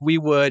book, like, we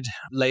would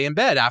lay in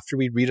bed after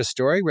we'd read a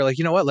story. We're like,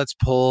 you know what? Let's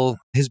pull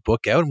his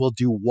book out and we'll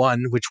do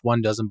Which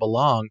One Doesn't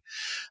Belong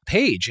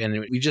page.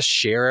 And we just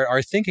share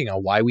our thinking on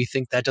why we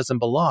think that doesn't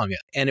belong.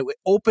 And it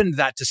opened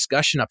that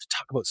discussion up to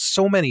talk about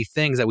so many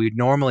things that we'd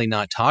normally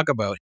not talk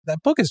about.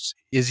 That book is,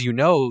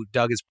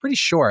 Doug, is pretty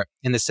short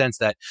in the sense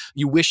that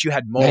you wish you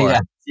had more.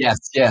 Yes.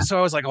 So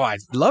I was like, I'd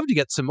love to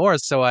get some more.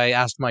 So I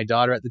asked my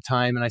daughter at the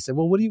time and I said,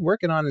 well, what are you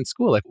working on in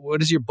school? Like, what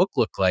does your book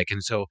look like?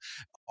 And so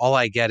all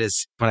I get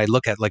is when I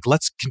look at, like,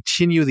 let's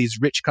continue these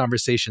rich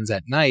conversations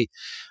at night,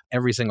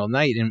 every single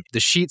night. And the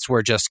sheets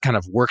were just kind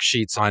of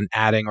worksheets on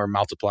adding or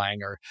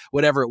multiplying or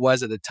whatever it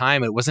was at the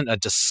time. It wasn't a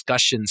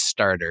discussion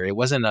starter. It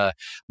wasn't a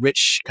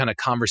rich kind of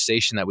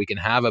conversation that we can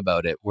have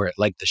about it, where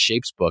like the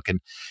Shapes book.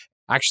 And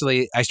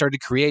actually, I started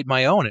to create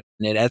my own.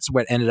 And that's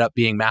what ended up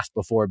being Math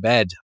Before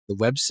Bed. The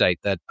website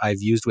that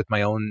I've used with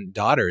my own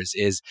daughters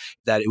is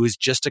that it was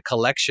just a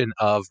collection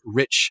of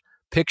rich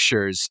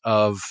pictures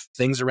of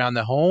things around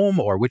the home,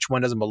 or which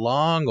one doesn't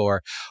belong,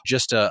 or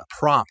just a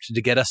prompt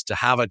to get us to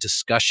have a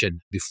discussion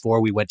before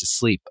we went to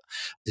sleep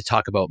to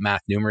talk about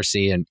math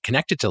numeracy and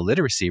connect it to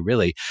literacy,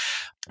 really.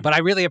 But I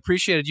really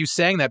appreciated you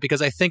saying that,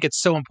 because I think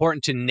it's so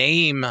important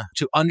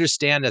to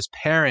understand as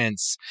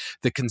parents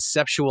the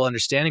conceptual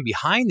understanding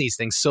behind these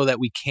things so that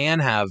we can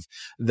have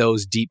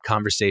those deep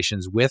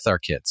conversations with our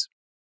kids.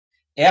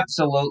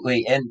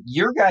 Absolutely. And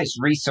your guys'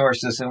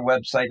 resources and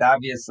website,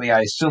 obviously,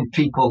 I assume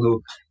people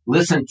who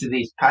listen to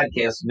these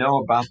podcasts know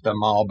about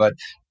them all, but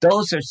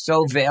those are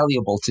so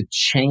valuable to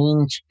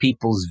change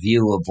people's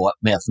view of what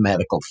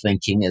mathematical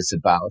thinking is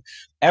about.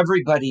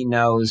 Everybody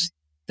knows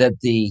that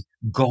the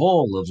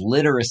goal of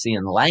literacy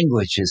and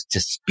language is to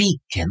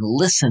speak and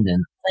listen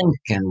and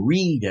think and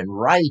read and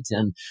write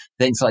and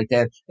things like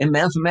that. In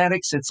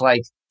mathematics, it's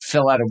like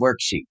fill out a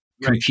worksheet.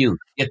 Compute,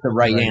 get the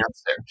right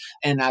answer.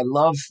 And I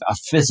love a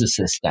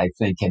physicist, I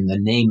think, and the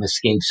name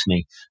escapes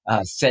me,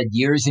 said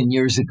years and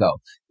years ago,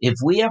 if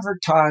we ever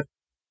taught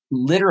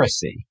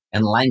literacy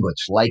and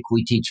language like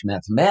we teach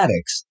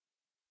mathematics,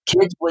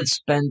 kids would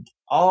spend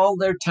all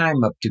their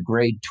time up to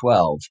grade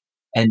 12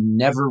 and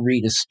never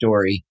read a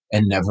story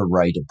and never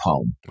write a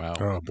poem. Wow.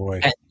 Oh,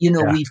 boy. And,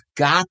 we've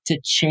got to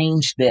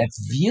change that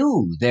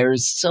view.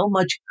 There's so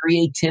much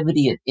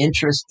creativity and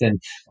interest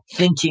and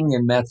thinking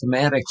in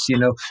mathematics.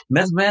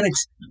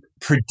 Mathematics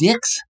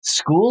predicts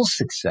school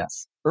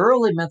success.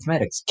 Early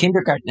mathematics,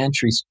 kindergarten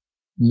entry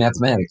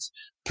mathematics,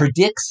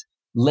 predicts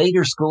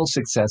later school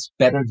success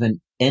better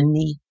than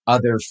any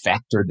other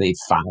factor they've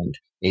found.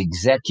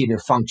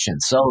 Executive function,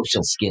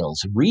 social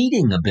skills,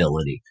 reading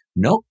ability.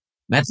 Nope.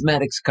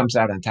 Mathematics comes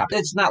out on top.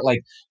 It's not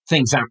like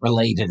things aren't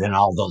related and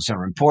all those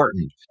are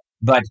important,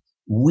 but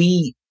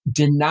we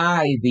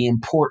deny the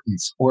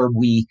importance or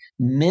we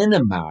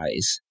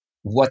minimize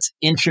what's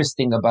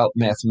interesting about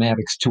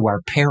mathematics to our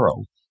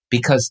peril,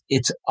 because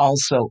it's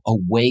also a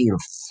way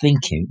of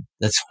thinking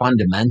that's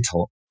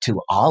fundamental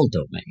to all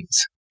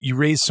domains. You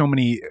raised so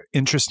many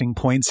interesting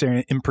points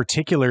there. In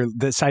particular,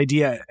 this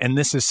idea, and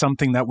this is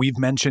something that we've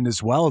mentioned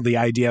as well, the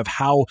idea of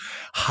how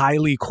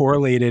highly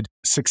correlated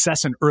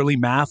success in early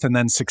math and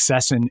then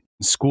success in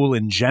school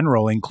in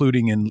general,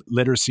 including in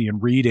literacy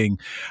and reading.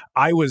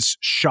 I was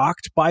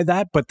shocked by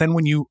that. But then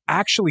when you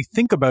actually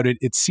think about it,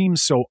 it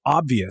seems so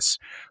obvious.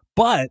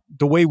 But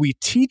the way we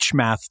teach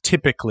math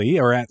typically,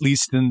 or at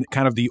least in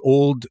kind of the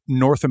old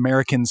North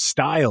American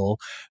style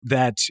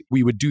that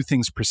we would do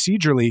things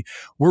procedurally,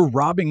 we're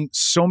robbing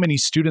so many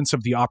students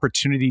of the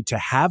opportunity to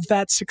have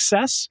that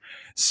success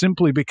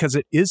simply because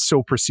it is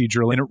so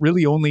procedural. And it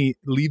really only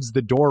leaves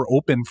the door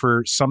open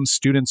for some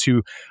students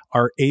who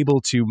are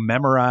able to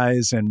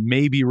memorize and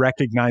maybe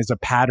recognize a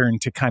pattern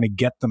to kind of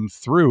get them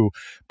through.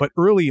 But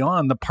early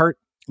on, the part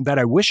that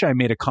I wish I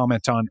made a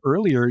comment on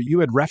earlier,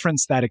 you had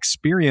referenced that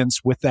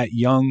experience with that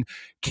young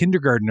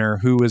kindergartner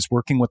who is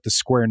working with the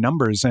square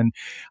numbers. And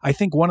I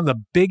think one of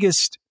the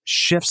biggest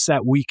shifts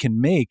that we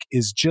can make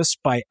is just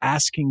by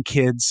asking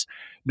kids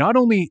not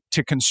only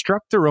to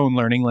construct their own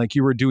learning like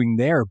you were doing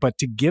there, but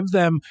to give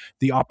them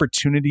the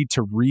opportunity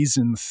to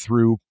reason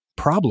through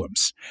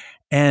problems.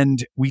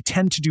 And we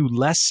tend to do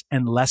less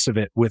and less of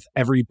it with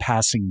every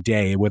passing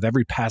day, with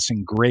every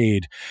passing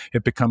grade.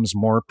 It becomes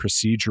more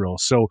procedural.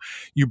 So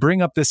you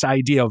bring up this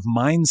idea of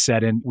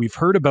mindset, and we've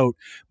heard about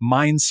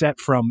mindset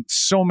from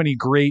so many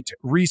great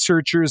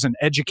researchers and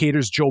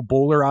educators. Joe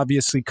Bowler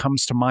obviously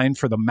comes to mind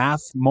for the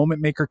math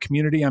moment maker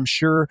community, I'm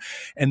sure.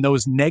 And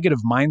those negative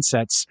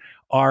mindsets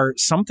are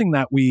something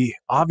that we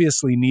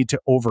obviously need to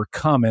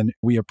overcome. And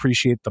we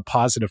appreciate the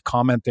positive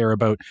comment there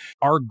about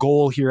our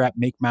goal here at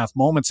Make Math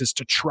Moments is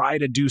to try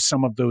to do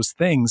some of those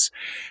things.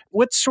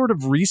 What sort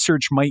of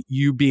research might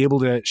you be able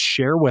to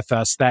share with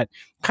us that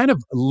kind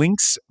of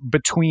links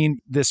between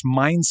this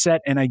mindset?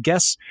 And I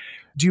guess,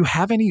 do you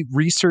have any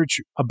research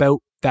about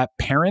that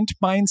parent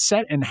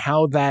mindset and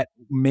how that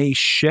may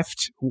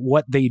shift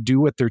what they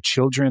do with their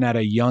children at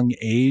a young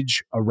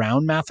age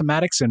around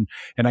mathematics? And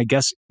I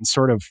guess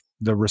sort of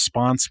the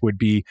response would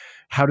be,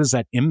 how does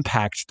that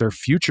impact their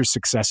future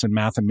success in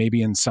math and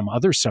maybe in some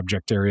other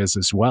subject areas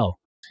as well?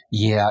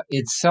 Yeah,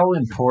 it's so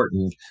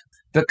important.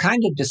 The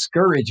kind of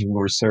discouraging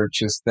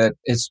research is that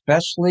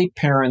especially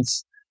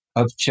parents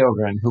of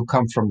children who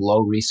come from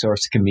low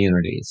resource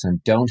communities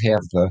and don't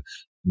have the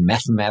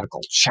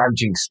mathematical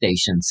charging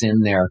stations in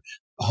their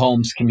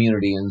homes,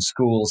 community, and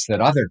schools that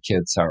other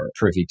kids are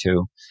privy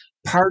to,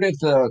 part of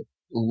the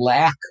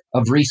lack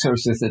of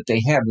resources that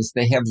they have is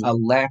they have a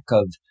lack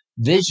of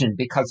vision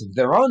because of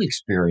their own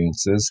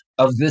experiences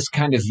of this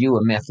kind of view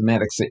of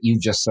mathematics that you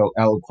just so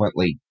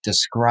eloquently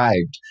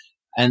described.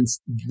 And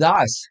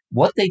thus,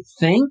 what they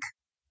think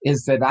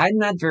is that I'm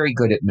not very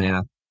good at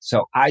math,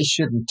 so I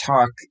shouldn't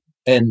talk,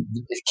 and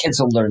kids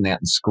will learn that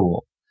in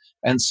school.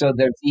 And so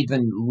there's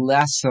even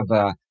less of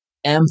a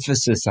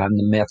emphasis on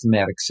the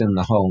mathematics in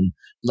the home,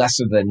 less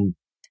of an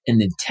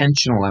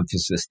intentional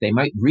emphasis. They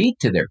might read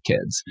to their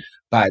kids,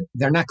 but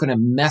they're not going to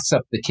mess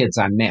up the kids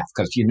on math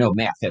because,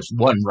 math has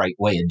one right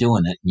way of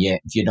doing it. Yeah,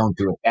 if you don't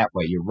do it that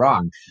way, you're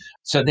wrong.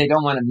 So they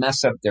don't want to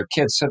mess up their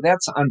kids. So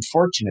that's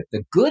unfortunate.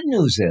 The good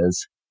news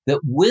is that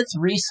with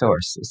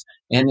resources,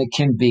 and it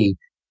can be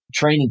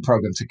training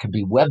programs, it can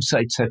be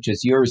websites such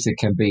as yours, it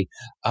can be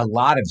a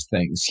lot of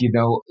things,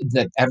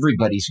 that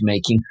everybody's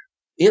making,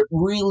 it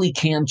really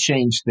can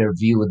change their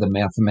view of the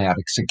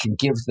mathematics. It can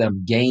give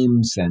them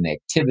games and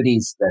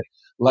activities that,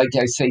 like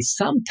I say,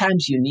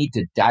 sometimes you need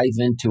to dive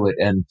into it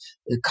and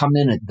come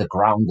in at the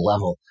ground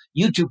level.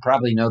 You two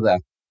probably know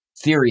the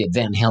theory of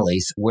Van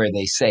Helle's, where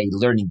they say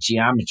learning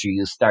geometry,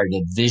 you start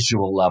at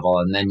visual level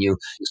and then you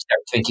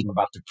start thinking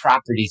about the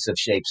properties of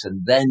shapes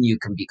and then you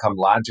can become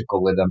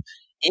logical with them.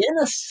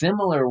 In a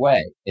similar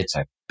way, it's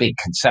a big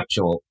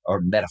conceptual or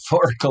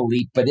metaphorical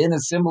leap, but in a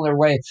similar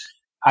way,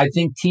 I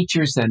think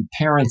teachers and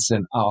parents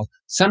and all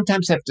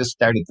sometimes have to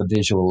start at the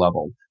visual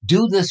level.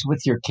 Do this with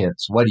your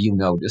kids. What do you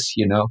notice?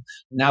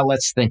 Now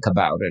let's think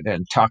about it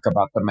and talk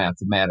about the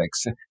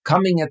mathematics.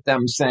 Coming at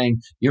them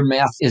saying your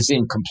math is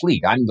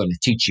incomplete. I'm going to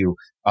teach you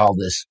all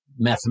this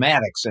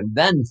mathematics. And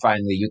then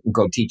finally you can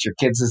go teach your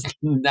kids is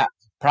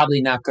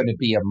probably not going to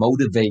be a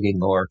motivating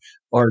or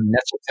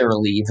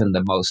necessarily even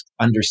the most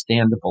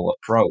understandable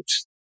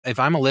approach. If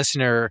I'm a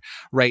listener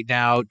right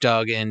now,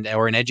 Doug,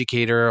 or an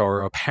educator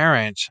or a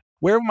parent,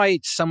 where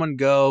might someone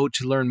go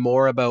to learn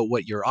more about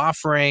what you're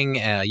offering,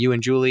 you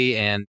and Julie?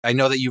 And I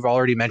know that you've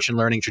already mentioned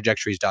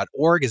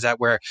learningtrajectories.org. Is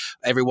that where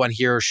everyone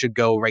here should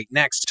go right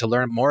next to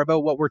learn more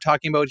about what we're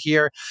talking about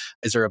here?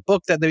 Is there a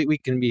book that we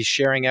can be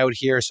sharing out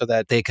here so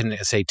that they can,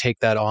 say, take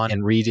that on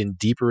and read in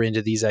deeper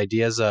into these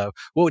ideas? What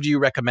would you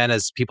recommend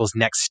as people's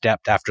next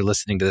step after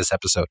listening to this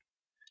episode?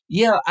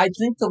 Yeah, I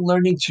think the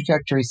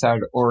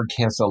learningtrajectories.org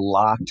has a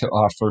lot to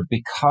offer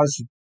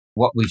because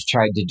what we've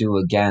tried to do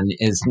again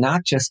is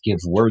not just give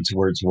words,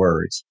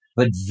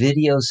 but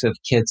videos of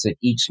kids at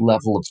each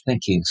level of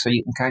thinking. So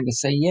you can kind of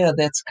say, yeah,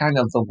 that's kind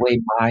of the way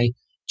my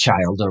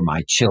child or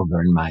my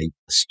children, my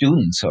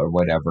students or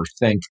whatever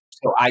think.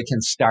 So I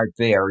can start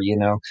there,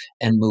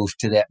 and move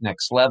to that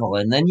next level.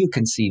 And then you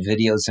can see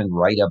videos and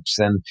write-ups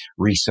and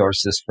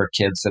resources for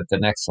kids at the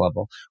next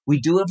level. We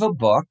do have a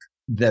book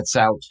that's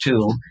out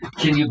too.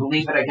 Can you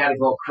believe it? I got to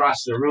go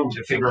across the room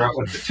to figure out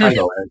what the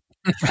title is.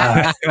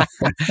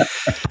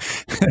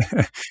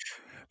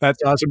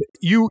 That's awesome.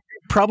 You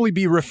probably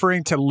be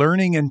referring to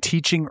Learning and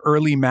Teaching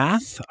Early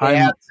Math.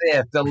 That's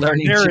it. The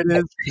Learning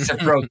Trajectories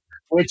approach.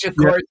 which of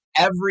course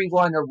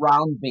everyone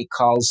around me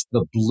calls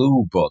the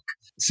Blue Book.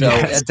 So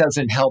that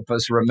doesn't help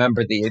us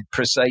remember the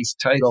precise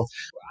title.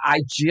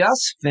 I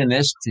just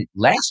finished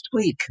last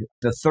week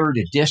the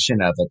 3rd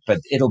edition of it, but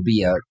it'll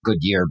be a good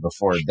year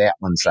before that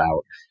one's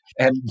out.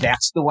 And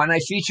that's the one I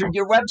featured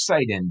your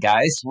website in,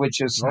 guys,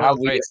 which is how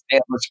we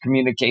establish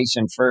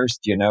communication first,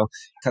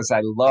 because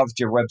I loved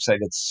your website.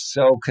 It's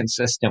so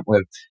consistent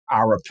with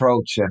our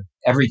approach and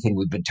everything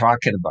we've been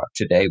talking about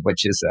today,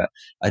 which is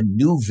a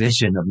new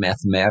vision of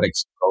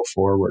mathematics to go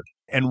forward.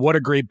 And what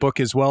a great book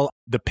as well.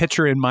 The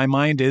picture in my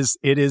mind is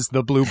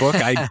the Blue Book.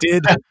 I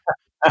did...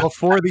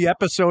 Before the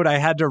episode, I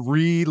had to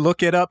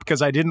re-look it up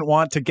because I didn't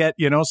want to get,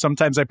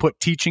 sometimes I put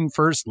teaching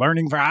first,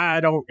 learning for,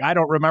 I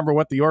don't remember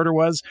what the order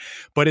was,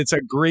 but it's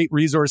a great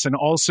resource. And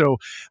also,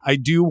 I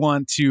do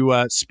want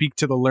to speak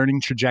to the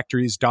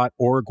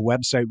learningtrajectories.org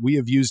website. We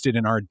have used it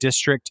in our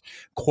district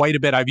quite a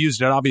bit. I've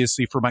used it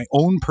obviously for my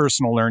own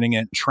personal learning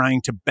and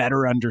trying to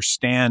better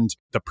understand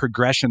the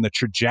progression, the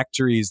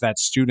trajectories that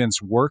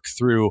students work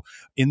through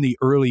in the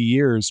early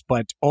years.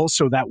 But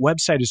also that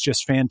website is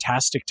just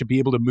fantastic to be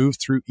able to move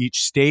through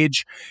each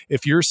stage.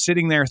 If you're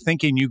sitting there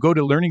thinking you go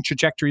to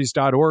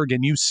learningtrajectories.org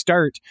and you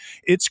start,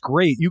 it's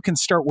great. You can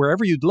start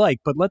wherever you'd like,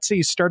 but let's say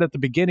you start at the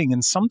beginning,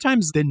 and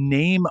sometimes the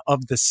name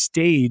of the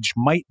stage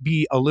might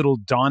be a little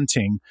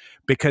daunting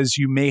because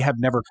you may have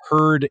never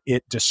heard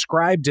it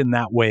described in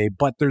that way,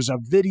 but there's a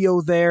video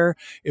there.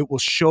 It will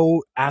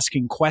show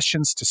asking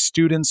questions to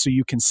students so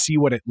you can see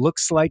what it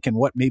looks like and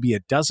what maybe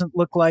it doesn't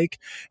look like,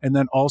 and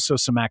then also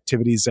some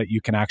activities that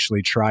you can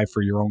actually try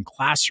for your own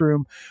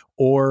classroom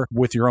or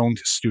with your own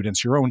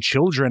students, your own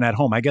children at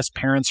home. I guess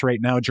parents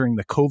right now during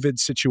the COVID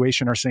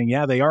situation are saying,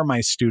 yeah, they are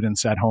my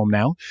students at home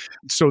now.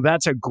 So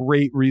that's a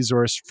great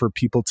resource for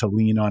people to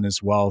lean on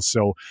as well.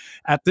 So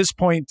at this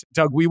point,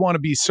 Doug, we want to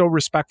be so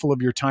respectful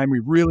of your time. We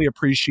really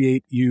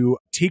appreciate you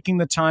taking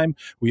the time.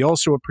 We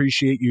also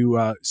appreciate you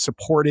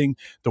supporting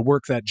the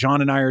work that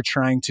John and I are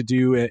trying to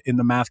do in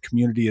the math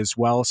community as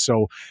well.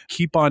 So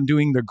keep on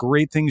doing the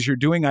great things you're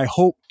doing. I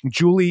hope,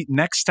 Julie,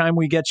 next time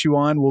we get you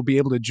on, we'll be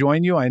able to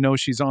join you. I know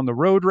she's on the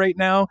road right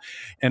now,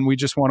 and we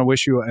just want to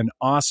wish you an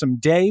awesome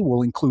day.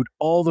 We'll include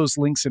all those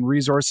links and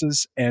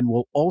resources, and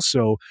we'll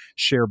also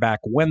share back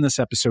when this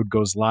episode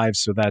goes live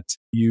so that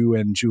you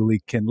and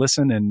Julie can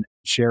listen and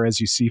share as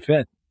you see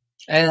fit.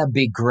 And that'd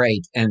be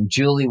great. And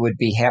Julie would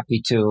be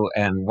happy to.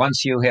 And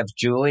once you have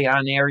Julie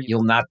on air,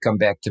 you'll not come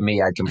back to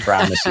me. I can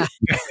promise you.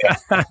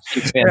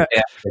 She's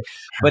fantastic.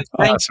 But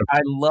thanks. Awesome. I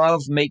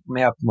love Make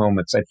Math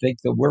Moments. I think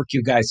the work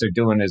you guys are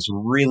doing is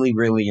really,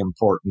 really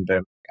important.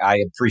 And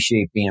I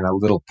appreciate being a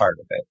little part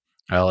of it.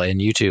 Well,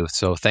 and you too.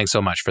 So thanks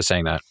so much for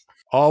saying that.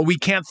 Oh, we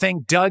can't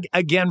thank Doug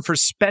again for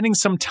spending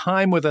some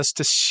time with us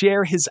to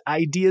share his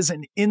ideas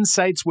and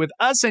insights with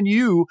us and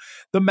you,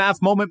 the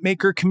Math Moment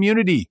Maker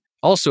community.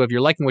 Also, if you're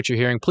liking what you're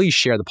hearing, please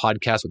share the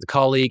podcast with a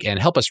colleague and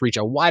help us reach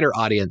a wider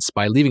audience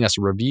by leaving us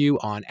a review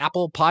on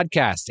Apple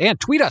Podcasts, and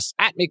tweet us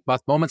at Make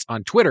Math Moments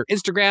on Twitter,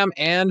 Instagram,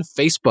 and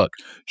Facebook.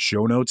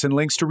 Show notes and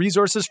links to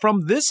resources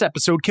from this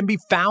episode can be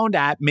found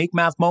at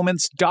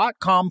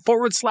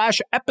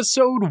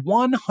makemathmoments.com/episode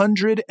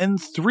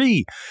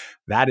 103.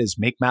 That is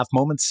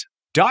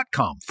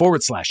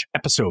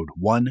makemathmoments.com/episode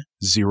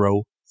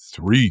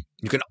 103.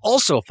 You can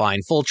also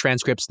find full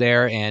transcripts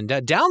there and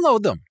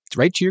download them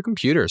right to your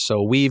computer.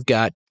 So we've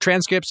got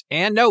transcripts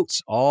and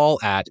notes all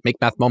at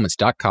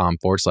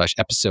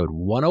makemathmoments.com/episode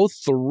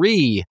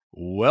 103.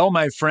 Well,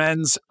 my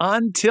friends,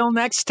 until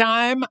next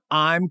time,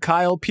 I'm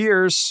Kyle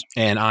Pierce.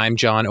 And I'm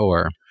John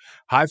Orr.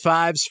 High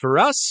fives for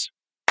us.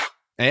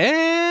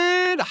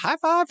 And a high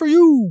five for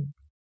you.